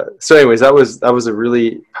 And so, anyways, that was a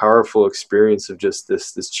really powerful experience of just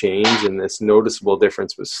this change and this noticeable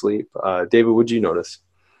difference with sleep. David, what did you notice?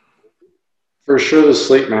 For sure, the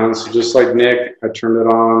sleep, man. So just like Nick, I turned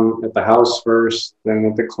it on at the house first, then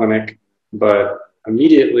at the clinic, but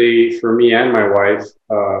immediately for me and my wife,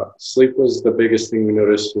 sleep was the biggest thing we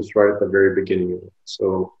noticed, was right at the very beginning of it.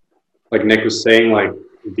 So like Nick was saying, like,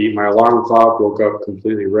 beat my alarm clock, woke up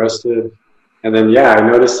completely rested. And then, I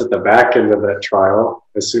noticed at the back end of that trial,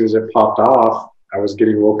 as soon as it popped off, I was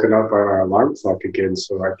getting woken up by my alarm clock again.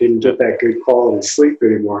 So I didn't get that good quality sleep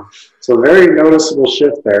anymore. So very noticeable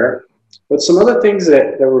shift there. But some other things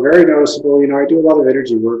that were very noticeable, I do a lot of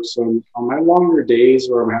energy work. So on my longer days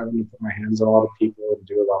where I'm having to put my hands on a lot of people and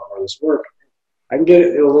do a lot more of this work, I can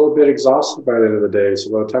get a little bit exhausted by the end of the day.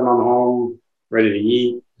 So by the time I'm home, ready to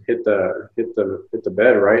eat, hit the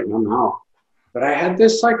bed, right, and I'm out. But I had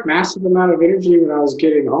this like massive amount of energy when I was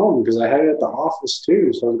getting home, because I had it at the office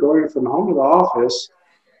too. So I was going from home to the office.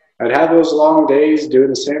 I'd have those long days doing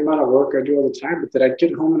the same amount of work I do all the time, but then I'd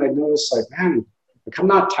get home and I'd notice, like, man, like, I'm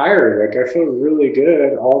not tired. Like, I feel really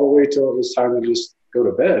good all the way till it was time to just go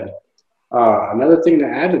to bed. Another thing to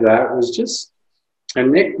add to that was just,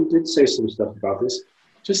 and Nick, you did say some stuff about this,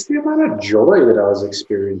 just the amount of joy that I was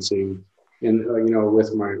experiencing in,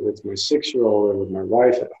 with my 6-year-old and with my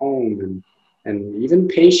wife at home, and even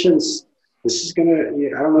patients. This is I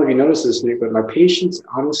don't know if you noticed this, Nick, but my patients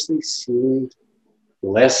honestly seemed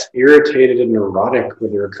less irritated and neurotic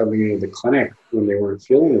when they were coming into the clinic when they weren't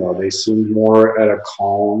feeling well. They seemed more at a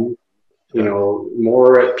calm,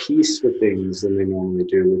 more at peace with things than they normally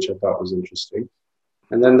do, which I thought was interesting.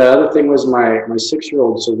 And then the other thing was my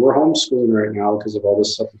 6-year-old. So we're homeschooling right now because of all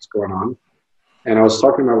this stuff that's going on. And I was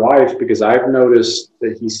talking to my wife because I've noticed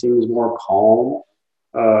that he seems more calm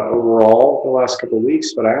overall the last couple of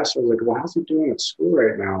weeks. But I asked her, I was like, well, how's he doing at school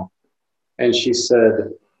right now? And she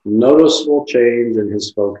said, noticeable change in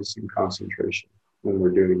his focus and concentration when we're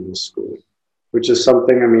doing his schooling, which is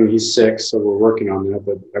something, he's 6, so we're working on that.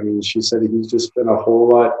 But she said he's just been a whole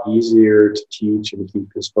lot easier to teach and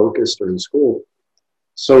keep his focus during school.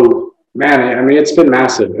 So, man, it's been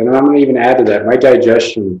massive. And I'm going to even add to that, my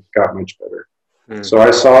digestion got much better. So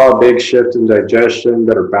I saw a big shift in digestion,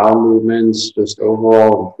 better bowel movements, just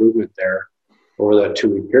overall improvement there over that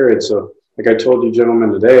 2-week period. So like I told you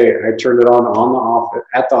gentlemen today, I turned it on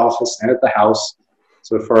at the office and at the house.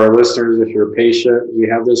 So for our listeners, if you're a patient, we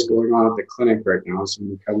have this going on at the clinic right now. So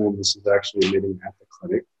when you come in, this is actually emitting at the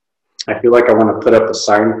clinic. I feel like I want to put up a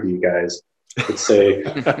sign for you guys that say,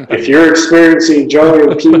 if you're experiencing joy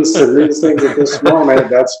and peace and these things at this moment,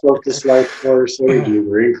 that's focused life force energy.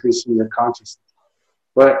 We're increasing your consciousness.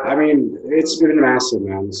 But it's been massive,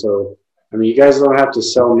 man. So you guys don't have to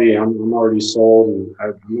sell me. I'm already sold, and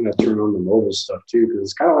I'm going to turn on the mobile stuff too, because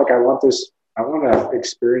it's kind of like I want this I want to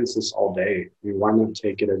experience this all day. I mean, why not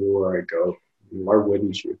take it everywhere I go? I mean, why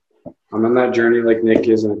wouldn't you? I'm on that journey like Nick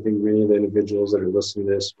is, and I think many of the individuals that are listening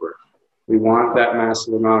to this, where we want that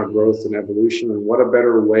massive amount of growth and evolution. And what a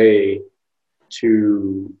better way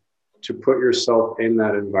to put yourself in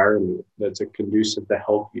that environment that's conducive to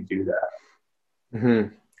help you do that.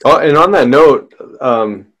 Mm-hmm. Oh, and on that note,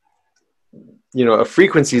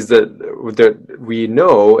 frequencies that we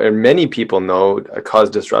know and many people know cause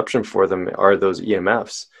disruption for them are those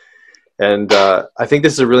EMFs. And I think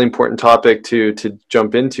this is a really important topic to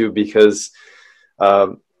jump into, because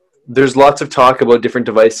there's lots of talk about different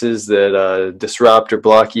devices that disrupt or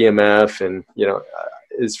block EMF. And,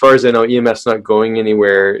 as far as I know, EMF's not going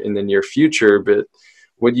anywhere in the near future. But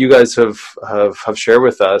what you guys have shared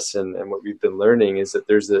with us and what we've been learning is that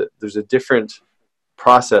there's a different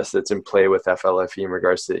process that's in play with FLFE in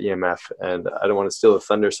regards to EMF. And I don't want to steal the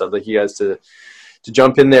thunder, so I'd like you guys to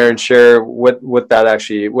jump in there and share what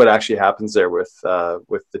actually happens there with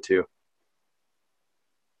the two.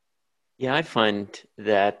 Yeah, I find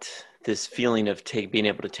that this feeling of being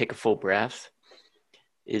able to take a full breath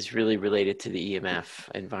is really related to the EMF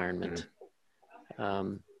environment.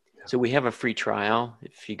 So we have a free trial.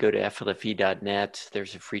 If you go to FLFE.net,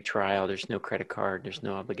 there's a free trial. There's no credit card. There's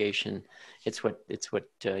no obligation. It's what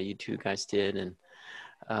you two guys did.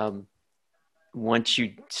 And once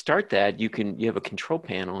you start that, you have a control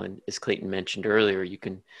panel. And as Clayton mentioned earlier, you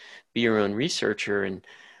can be your own researcher. And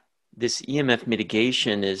this EMF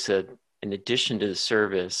mitigation is an addition to the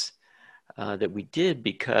service that we did,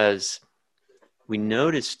 because we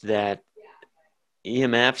noticed that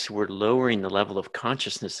EMFs were lowering the level of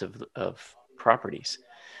consciousness of properties.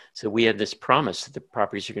 So we had this promise that the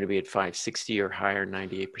properties are going to be at 560 or higher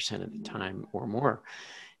 98% of the time or more.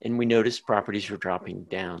 And we noticed properties were dropping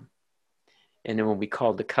down. And then when we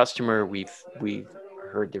called the customer, we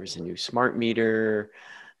heard there was a new smart meter,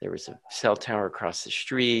 there was a cell tower across the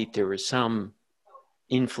street, there was some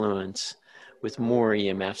influence with more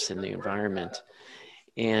EMFs in the environment.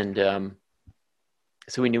 And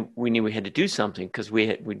so we knew we had to do something, because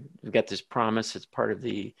we got this promise. It's part of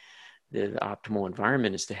the optimal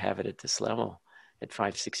environment is to have it at this level at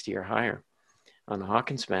 560 or higher on the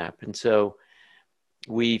Hawkins map. And so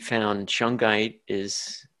we found shungite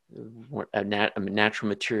is a natural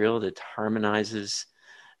material that harmonizes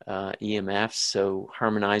EMFs. So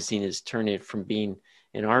harmonizing is turning it from being,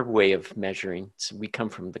 in our way of measuring, so we come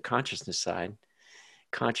from the consciousness side,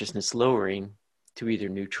 consciousness lowering to either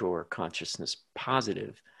neutral or consciousness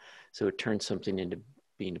positive. So it turns something into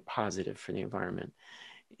being positive for the environment.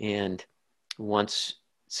 And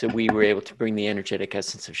so we were able to bring the energetic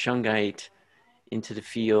essence of shungite into the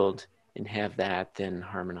field and have that then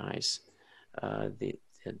harmonize the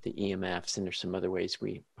EMFs. And there's some other ways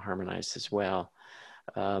we harmonized as well.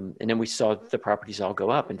 And then we saw the properties all go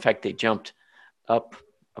up. In fact, they jumped up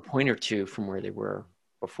a point or two from where they were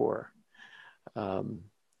before.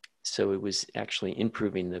 So it was actually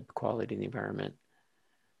improving the quality of the environment.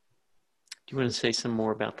 Do you want to say some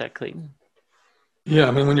more about that, Clayton? Yeah,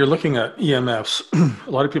 I mean, when you're looking at EMFs,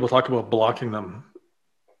 a lot of people talk about blocking them.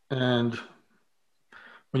 And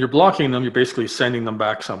when you're blocking them, you're basically sending them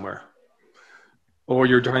back somewhere, or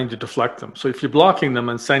you're trying to deflect them. So if you're blocking them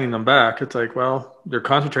and sending them back, it's like, well, you're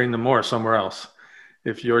concentrating them more somewhere else.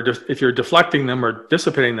 If you're deflecting them or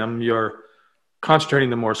dissipating them, you're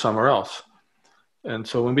concentrating them more somewhere else. And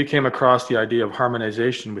so when we came across the idea of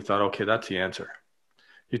harmonization, we thought, okay, that's the answer.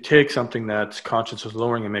 You take something that's consciousness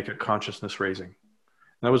lowering and make it consciousness raising. And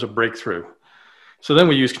that was a breakthrough. So then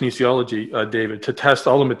we used kinesiology, David, to test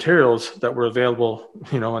all the materials that were available,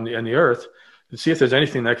 on the earth, to see if there's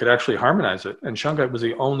anything that could actually harmonize it. And shungite was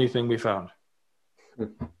the only thing we found.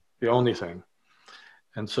 The only thing.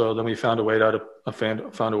 And so then we found a way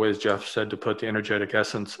as Jeff said, to put the energetic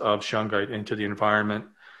essence of shungite into the environment.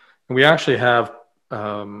 And we actually have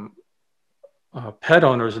pet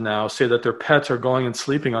owners now say that their pets are going and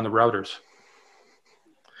sleeping on the routers,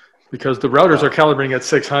 because the routers are calibrating at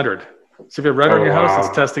 600. So if you have a router in your house,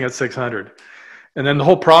 it's testing at 600. And then the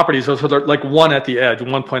whole property, so they're like one at the edge,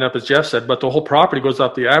 1 point up, as Jeff said, but the whole property goes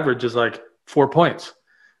up. The average is like 4 points.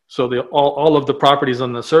 So all of the properties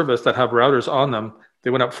on the service that have routers on them, they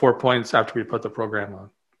went up 4 points after we put the program on,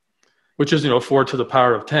 which is, 4 to the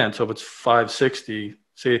power of 10. So if it's 560,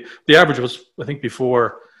 see, the average was, I think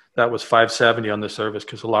before that was 570 on the service,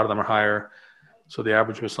 because a lot of them are higher. So the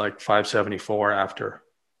average was like 574 after,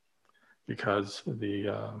 because of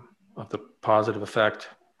the positive effect.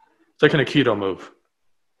 It's like an Aikido move.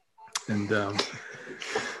 And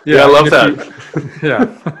yeah, I love that.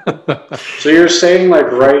 Yeah. So you're saying,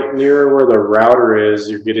 like, right near where the router is,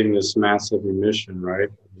 you're getting this massive emission, right?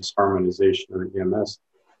 this harmonization of the EMS.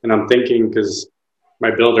 And I'm thinking, because my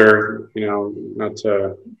builder, you know, not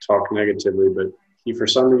to talk negatively, but he for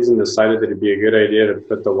some reason decided that it'd be a good idea to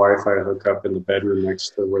put the Wi-Fi hookup in the bedroom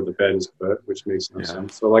next to where the bed is put, which makes no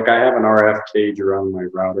sense. So like I have an RF cage around my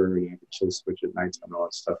router and I have a chill switch at night and all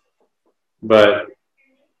that stuff. But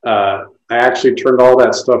I actually turned all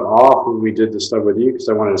that stuff off when we did the stuff with you because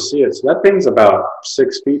I wanted to see it. So that thing's about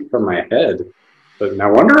 6 feet from my head. But no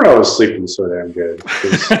wonder I was sleeping so damn good.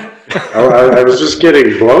 I was just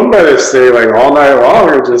getting blown by this thing like all night long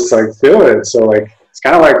or just like feeling it. So like it's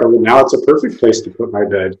kind of like now it's a perfect place to put my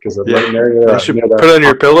bed because I'm right near you should put it on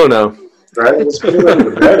your pillow now. Right? Let's put it on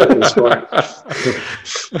the bed at this point.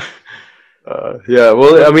 Yeah,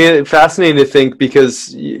 well, I mean, fascinating to think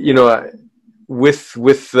because, you know, with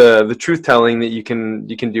the truth telling that you can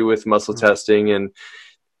do with muscle testing and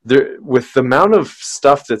with the amount of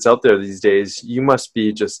stuff that's out there these days, you must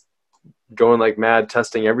be just going like mad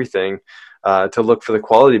testing everything to look for the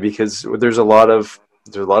quality, because there's a lot of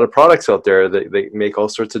products out there that they make all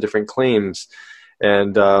sorts of different claims.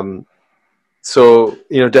 And so,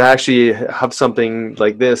 you know, to actually have something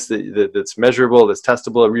like this that's measurable, that's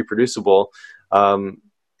testable, and reproducible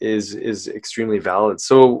is extremely valid.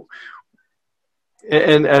 So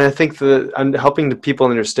and I think that I'm helping the people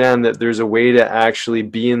understand that there's a way to actually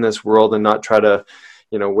be in this world and not try to,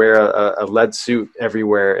 you know, wear a lead suit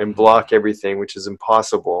everywhere and block everything, which is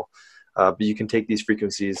impossible. But you can take these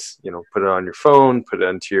frequencies, you know, put it on your phone, put it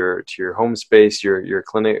into your home space, your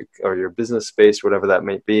clinic or your business space, whatever that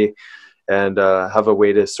might be, and have a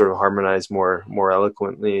way to sort of harmonize more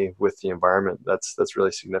eloquently with the environment. That's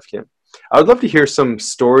really significant. I would love to hear some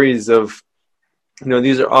stories of, you know,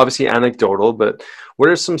 these are obviously anecdotal, but what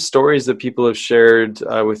are some stories that people have shared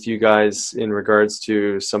with you guys in regards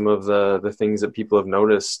to some of the things that people have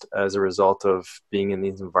noticed as a result of being in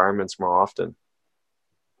these environments more often?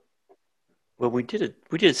 Well, we did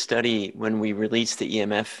a study when we released the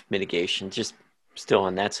EMF mitigation, just still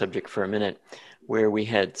on that subject for a minute, where we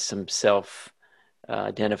had some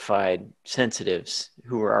self-identified sensitives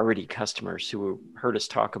who were already customers who heard us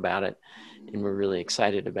talk about it and were really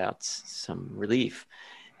excited about some relief.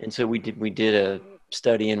 And so we did a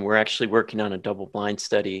study, and we're actually working on a double-blind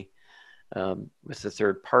study with a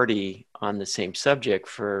third party on the same subject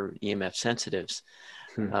for EMF sensitives.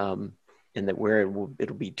 And that where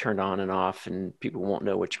it'll be turned on and off, and people won't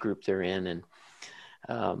know which group they're in. And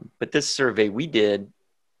but this survey we did,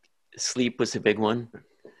 sleep was a big one,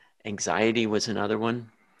 anxiety was another one,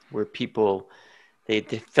 where people they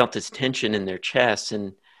felt this tension in their chest,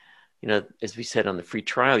 and you know, as we said on the free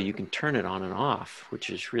trial, you can turn it on and off, which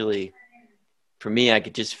is really, for me, I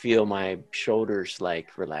could just feel my shoulders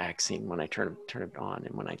like relaxing when I turn it on,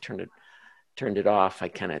 and when I turned it off, I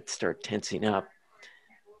kind of start tensing up.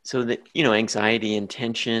 So that, you know, anxiety and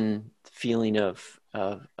tension, feeling of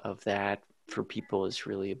that for people is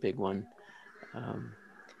really a big one.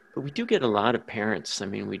 But we do get a lot of parents. I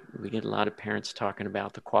mean, we get a lot of parents talking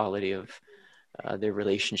about the quality of their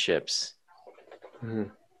relationships with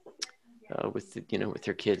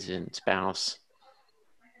their kids and spouse.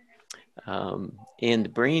 And the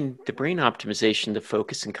brain optimization, the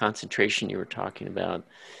focus and concentration you were talking about,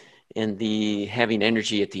 and the having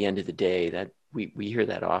energy at the end of the day, that we hear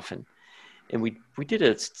that often. And we did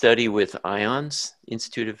a study with IONS,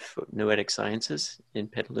 Institute of Noetic Sciences in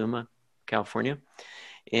Petaluma, California.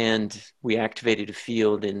 And we activated a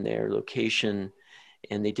field in their location,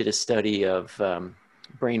 and they did a study of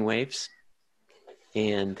brain waves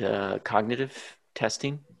and cognitive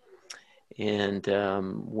testing. And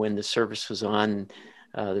when the service was on,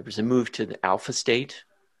 there was a move to the alpha state.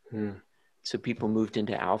 So people moved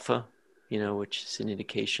into alpha, you know, which is an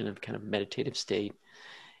indication of kind of meditative state.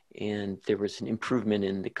 And there was an improvement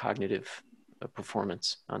in the cognitive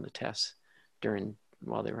performance on the tests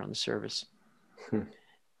while they were on the service.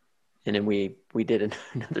 And then we did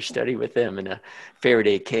another study with them in a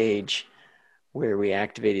Faraday cage, where we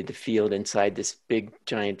activated the field inside this big,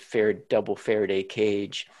 giant double Faraday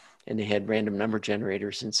cage, and they had random number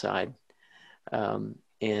generators inside.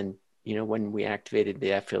 And you know, when we activated the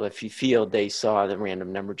FLFE field, they saw the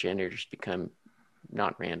random number generators become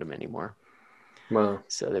not random anymore. Wow.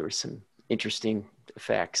 So there were some interesting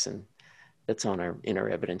effects, and that's in our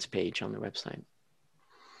evidence page on the website.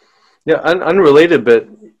 Yeah, unrelated, but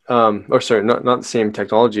not the same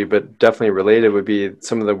technology, but definitely related would be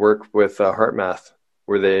some of the work with HeartMath,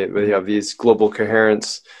 where they have these global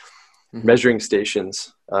coherence measuring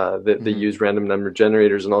stations that they use random number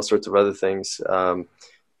generators and all sorts of other things.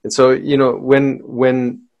 And so, you know,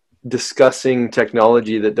 when discussing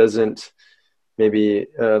technology that doesn't maybe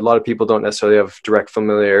a lot of people don't necessarily have direct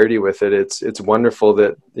familiarity with it. It's wonderful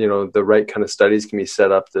that, you know, the right kind of studies can be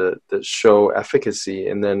set up that show efficacy.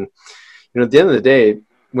 And then, you know, at the end of the day,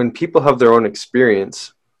 when people have their own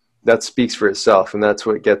experience, that speaks for itself. And that's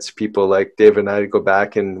what gets people like David and I to go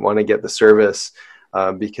back and want to get the service,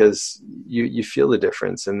 because you feel the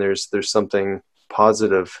difference, and there's something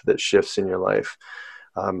positive that shifts in your life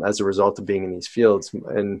as a result of being in these fields.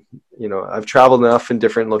 And, you know, I've traveled enough in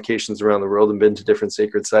different locations around the world and been to different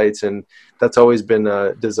sacred sites. And that's always been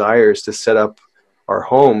desires to set up our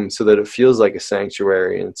home so that it feels like a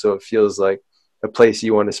sanctuary. And so it feels like a place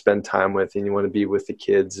you want to spend time with, and you want to be with the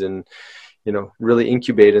kids and, you know, really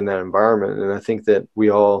incubate in that environment. And I think that we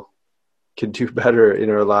all could do better in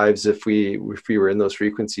our lives if we were in those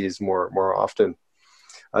frequencies more often.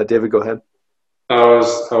 David, go ahead. I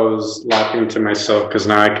was laughing to myself because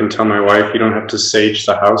now I can tell my wife, you don't have to sage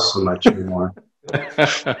the house so much anymore.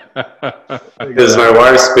 Because my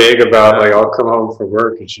wife's big about, like, I'll come home from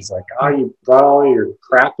work and she's like, oh, you brought all your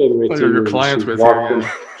crap in with you. Your clients with you.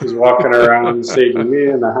 She's walking around saging me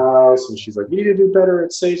in the house, and she's like, you need to do better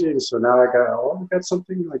at saging. So now I got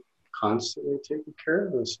something like constantly taking care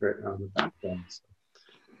of us right now in the background. So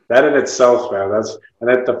that in itself, man,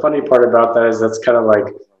 the funny part about that is that's kind of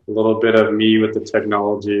like a little bit of me with the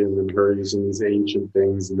technology, and then her using these ancient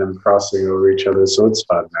things and then crossing over each other. So it's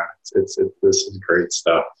fun, man. This is great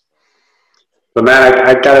stuff. But man,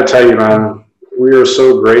 I gotta tell you, man, we are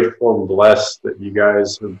so grateful and blessed that you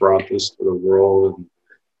guys have brought this to the world. And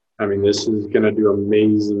I mean, this is gonna do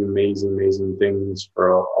amazing things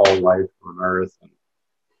for all life on Earth. And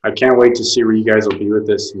I can't wait to see where you guys will be with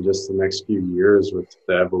this in just the next few years with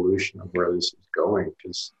the evolution of where this is going,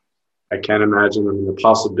 because I can't imagine. I mean, the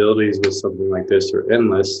possibilities with something like this are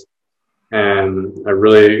endless. And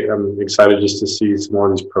I'm excited just to see some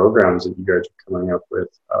more of these programs that you guys are coming up with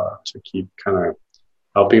to keep kind of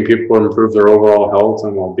helping people improve their overall health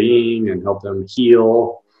and well-being and help them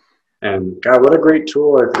heal. And God, what a great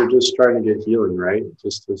tool if you're just trying to get healing, right?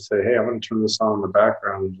 Just to say, hey, I'm going to turn this on in the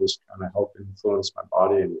background and just kind of help influence my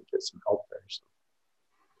body and get some help there. So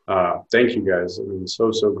thank you guys. I mean,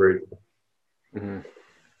 so grateful. Mm-hmm.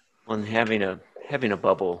 Well, and having a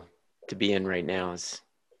bubble to be in right now is,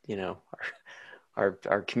 you know,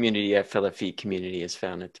 our community, FLFE community, has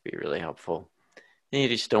found it to be really helpful. And you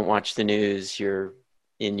just don't watch the news. You're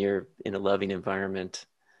in a loving environment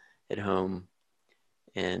at home,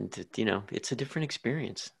 and you know, it's a different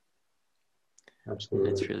experience.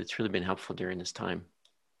 Absolutely, and it's really been helpful during this time.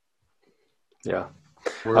 Yeah,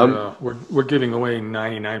 we're giving away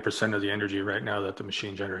 99% of the energy right now that the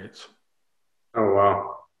machine generates. Oh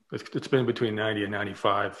wow. It's been between 90 and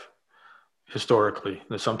 95 historically.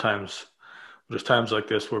 There's times like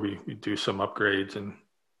this where we do some upgrades, and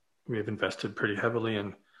we have invested pretty heavily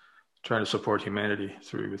in trying to support humanity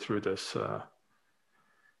through this.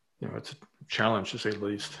 You know, it's a challenge to say the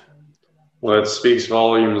least. Well, it speaks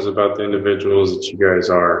volumes about the individuals that you guys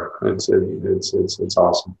are. It's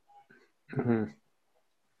awesome. Mm-hmm.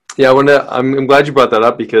 Yeah, I'm glad you brought that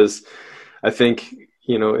up, because I think,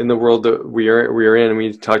 you know, in the world that we are in, and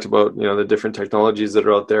we talked about, you know, the different technologies that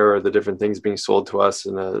are out there, or the different things being sold to us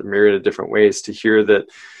in a myriad of different ways, to hear that,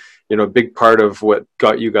 you know, a big part of what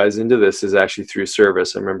got you guys into this is actually through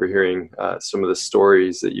service. I remember hearing some of the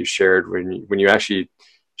stories that you shared when you actually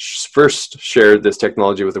first shared this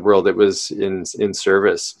technology with the world. It was in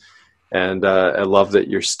service, and I love that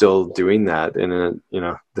you're still doing that. And you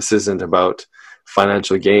know, this isn't about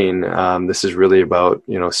financial gain. This is really about,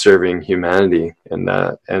 you know, serving humanity,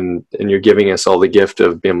 and you're giving us all the gift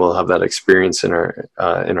of being able to have that experience in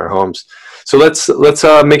our homes. So let's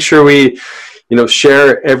make sure we, you know,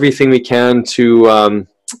 share everything we can to,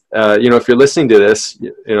 you know, if you're listening to this,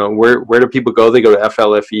 you know, where do people go? They go to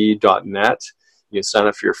FLFE.net. You can sign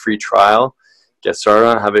up for your free trial, get started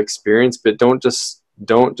on it, have experience, but don't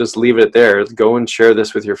just leave it there. Go and share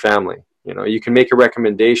this with your family. You know, you can make a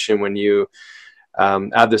recommendation when you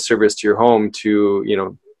add the service to your home to, you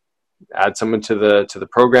know, add someone to the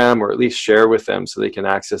program, or at least share with them so they can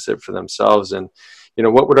access it for themselves. And, you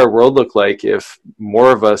know, what would our world look like if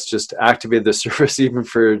more of us just activated the service, even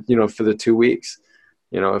for, you know, for the 2 weeks?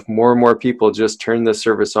 You know, if more and more people just turn the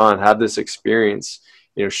service on, have this experience,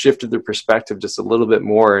 you know, shifted their perspective just a little bit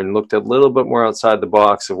more and looked a little bit more outside the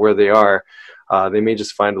box of where they are, they may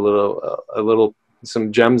just find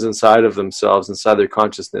some gems inside of themselves, inside their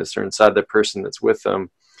consciousness, or inside the person that's with them,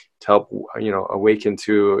 to help, you know, awaken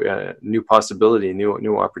to new possibility,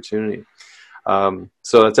 new opportunity. So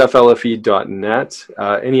that's FLFE.net.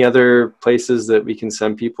 Any other places that we can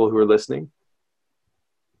send people who are listening?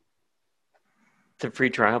 The free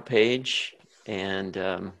trial page, and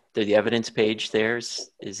the evidence page there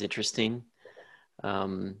is interesting.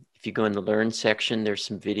 If you go in the Learn section, there's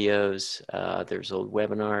some videos, there's old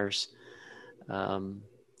webinars,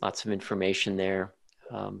 lots of information there.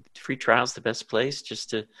 Free trial is the best place just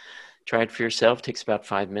to try it for yourself. It takes about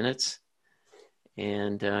 5 minutes,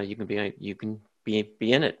 and you can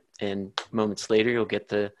be in it. And moments later, you'll get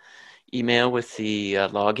the email with the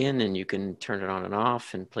login, and you can turn it on and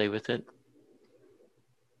off and play with it.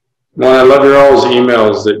 Well, I love your all's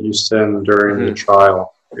emails that you send during the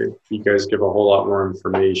trial. You guys give a whole lot more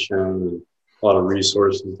information and a lot of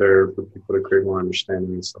resources there for people to create more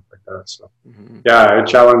understanding and stuff like that. So, yeah, I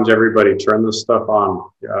challenge everybody, turn this stuff on.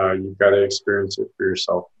 You've got to experience it for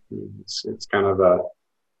yourself. It's kind of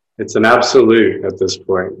it's an absolute at this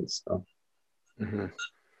point. So.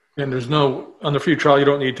 And there's on the free trial, you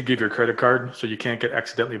don't need to give your credit card, so you can't get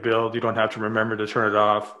accidentally billed. You don't have to remember to turn it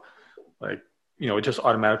off. It just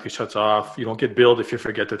automatically shuts off. You don't get billed if you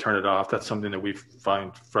forget to turn it off. That's something that we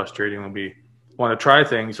find frustrating when we want to try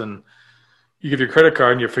things and you give your credit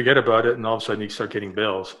card and you forget about it, and all of a sudden you start getting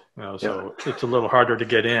bills. So it's a little harder to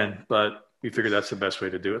get in, but we figure that's the best way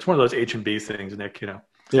to do it. It's one of those H&B things, Nick.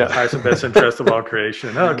 Highest and best interest of all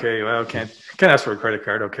creation. Okay, well, can't ask for a credit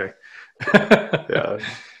card. Okay.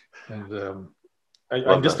 And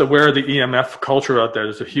I'm just aware of the EMF culture out there.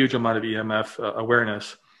 There's a huge amount of EMF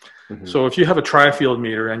awareness. So if you have a tri-field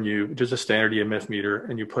meter and just a standard EMF meter,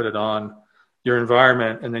 and you put it on your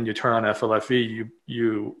environment and then you turn on FLFE,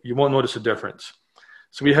 you won't notice a difference.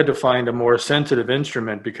 So we had to find a more sensitive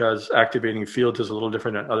instrument because activating fields is a little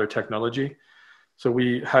different than other technology. So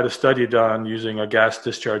we had a study done using a gas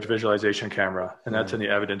discharge visualization camera, and that's in the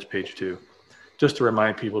evidence page too. Just to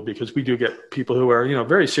remind people, because we do get people who are,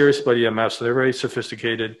 very serious about EMF, so they're very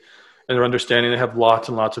sophisticated and they're understanding. They have lots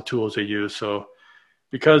and lots of tools they use. So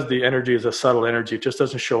because the energy is a subtle energy, it just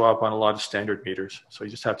doesn't show up on a lot of standard meters. So you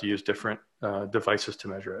just have to use different devices to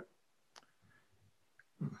measure it.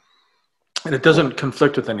 And it doesn't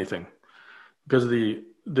conflict with anything, because the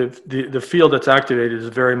field that's activated is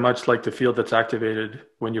very much like the field that's activated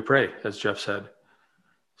when you pray, as Jeff said.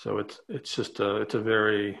 So it's a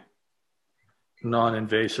very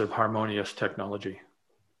non-invasive, harmonious technology.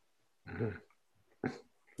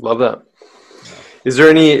 Love that. Is there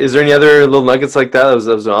any other little nuggets like that?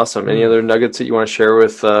 That was awesome. Any other nuggets that you want to share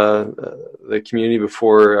with the community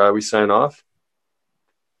before we sign off?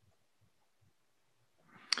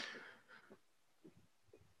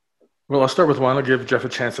 Well, I'll start with one. I'll give Jeff a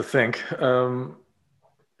chance to think.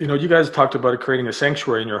 You guys talked about creating a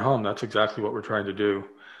sanctuary in your home. That's exactly what we're trying to do.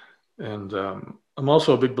 And I'm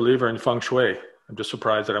also a big believer in feng shui. I'm just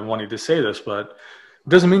surprised that I'm wanting to say this, but it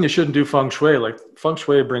doesn't mean you shouldn't do feng shui. Like, feng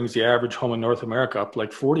shui brings the average home in North America up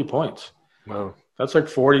like 40 points. Wow. That's like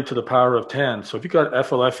 40 to the power of 10. So if you've got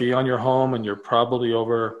FLFE on your home and you're probably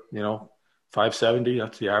over, 570,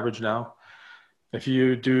 that's the average now. If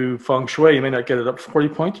you do feng shui, you may not get it up 40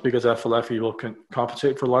 points because FLFE will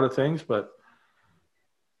compensate for a lot of things, but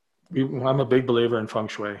I'm a big believer in feng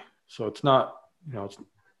shui. So it's not,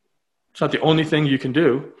 it's not the only thing you can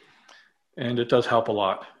do, and it does help a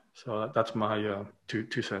lot. So that's my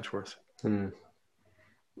 2 cents worth.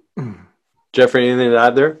 Jeffrey, anything to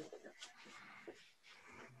add there?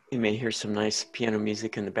 You may hear some nice piano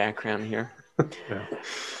music in the background here.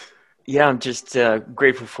 Yeah, I'm just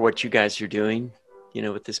grateful for what you guys are doing,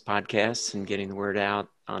 with this podcast and getting the word out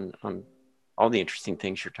on all the interesting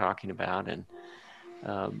things you're talking about. And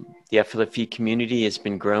the FLFE community has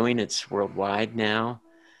been growing. It's worldwide now.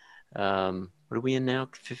 What are we in now?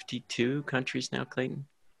 52 countries now, Clayton?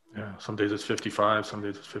 Yeah, some days it's 55, some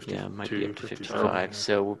days it's 52. Yeah, it might be up to 55. Yeah.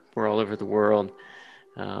 So we're all over the world.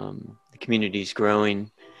 The community is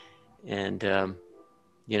growing, and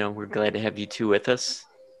we're glad to have you two with us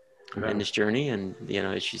in this journey. And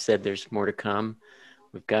as you said, there's more to come.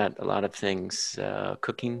 We've got a lot of things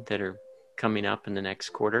cooking that are coming up in the next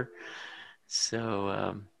quarter.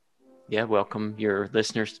 So welcome your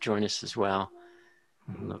listeners to join us as well.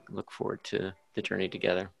 Look forward to the journey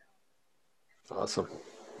together. Awesome.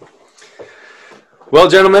 Well,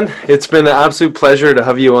 gentlemen, it's been an absolute pleasure to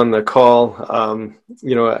have you on the call.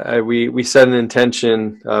 We set an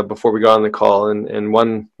intention before we got on the call, and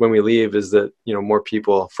one when we leave is that more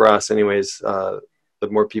people, for us anyways, that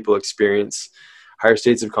more people experience higher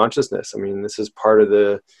states of consciousness. I mean, this is part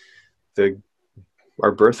of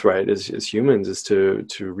our birthright as humans, is to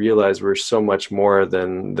realize we're so much more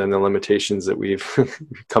than the limitations that we've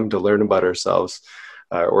come to learn about ourselves,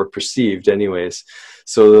 or perceived anyways.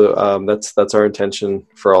 So that's our intention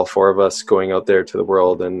for all 4 of us going out there to the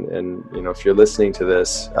world. And if you're listening to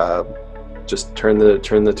this, just turn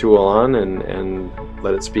the tool on and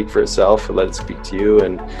let it speak for itself, or let it speak to you,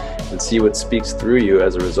 and see what speaks through you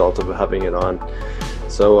as a result of having it on.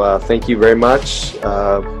 So thank you very much.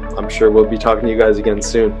 I'm sure we'll be talking to you guys again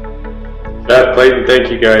soon. Yeah, Clayton,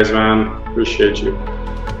 thank you guys, man. Appreciate you.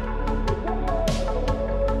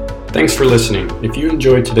 Thanks for listening. If you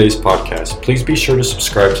enjoyed today's podcast, please be sure to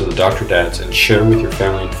subscribe to the Dr. Dads and share with your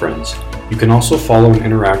family and friends. You can also follow and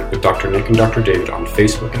interact with Dr. Nick and Dr. David on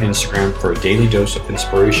Facebook and Instagram for a daily dose of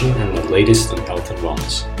inspiration and the latest in health and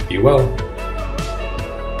wellness. Be well.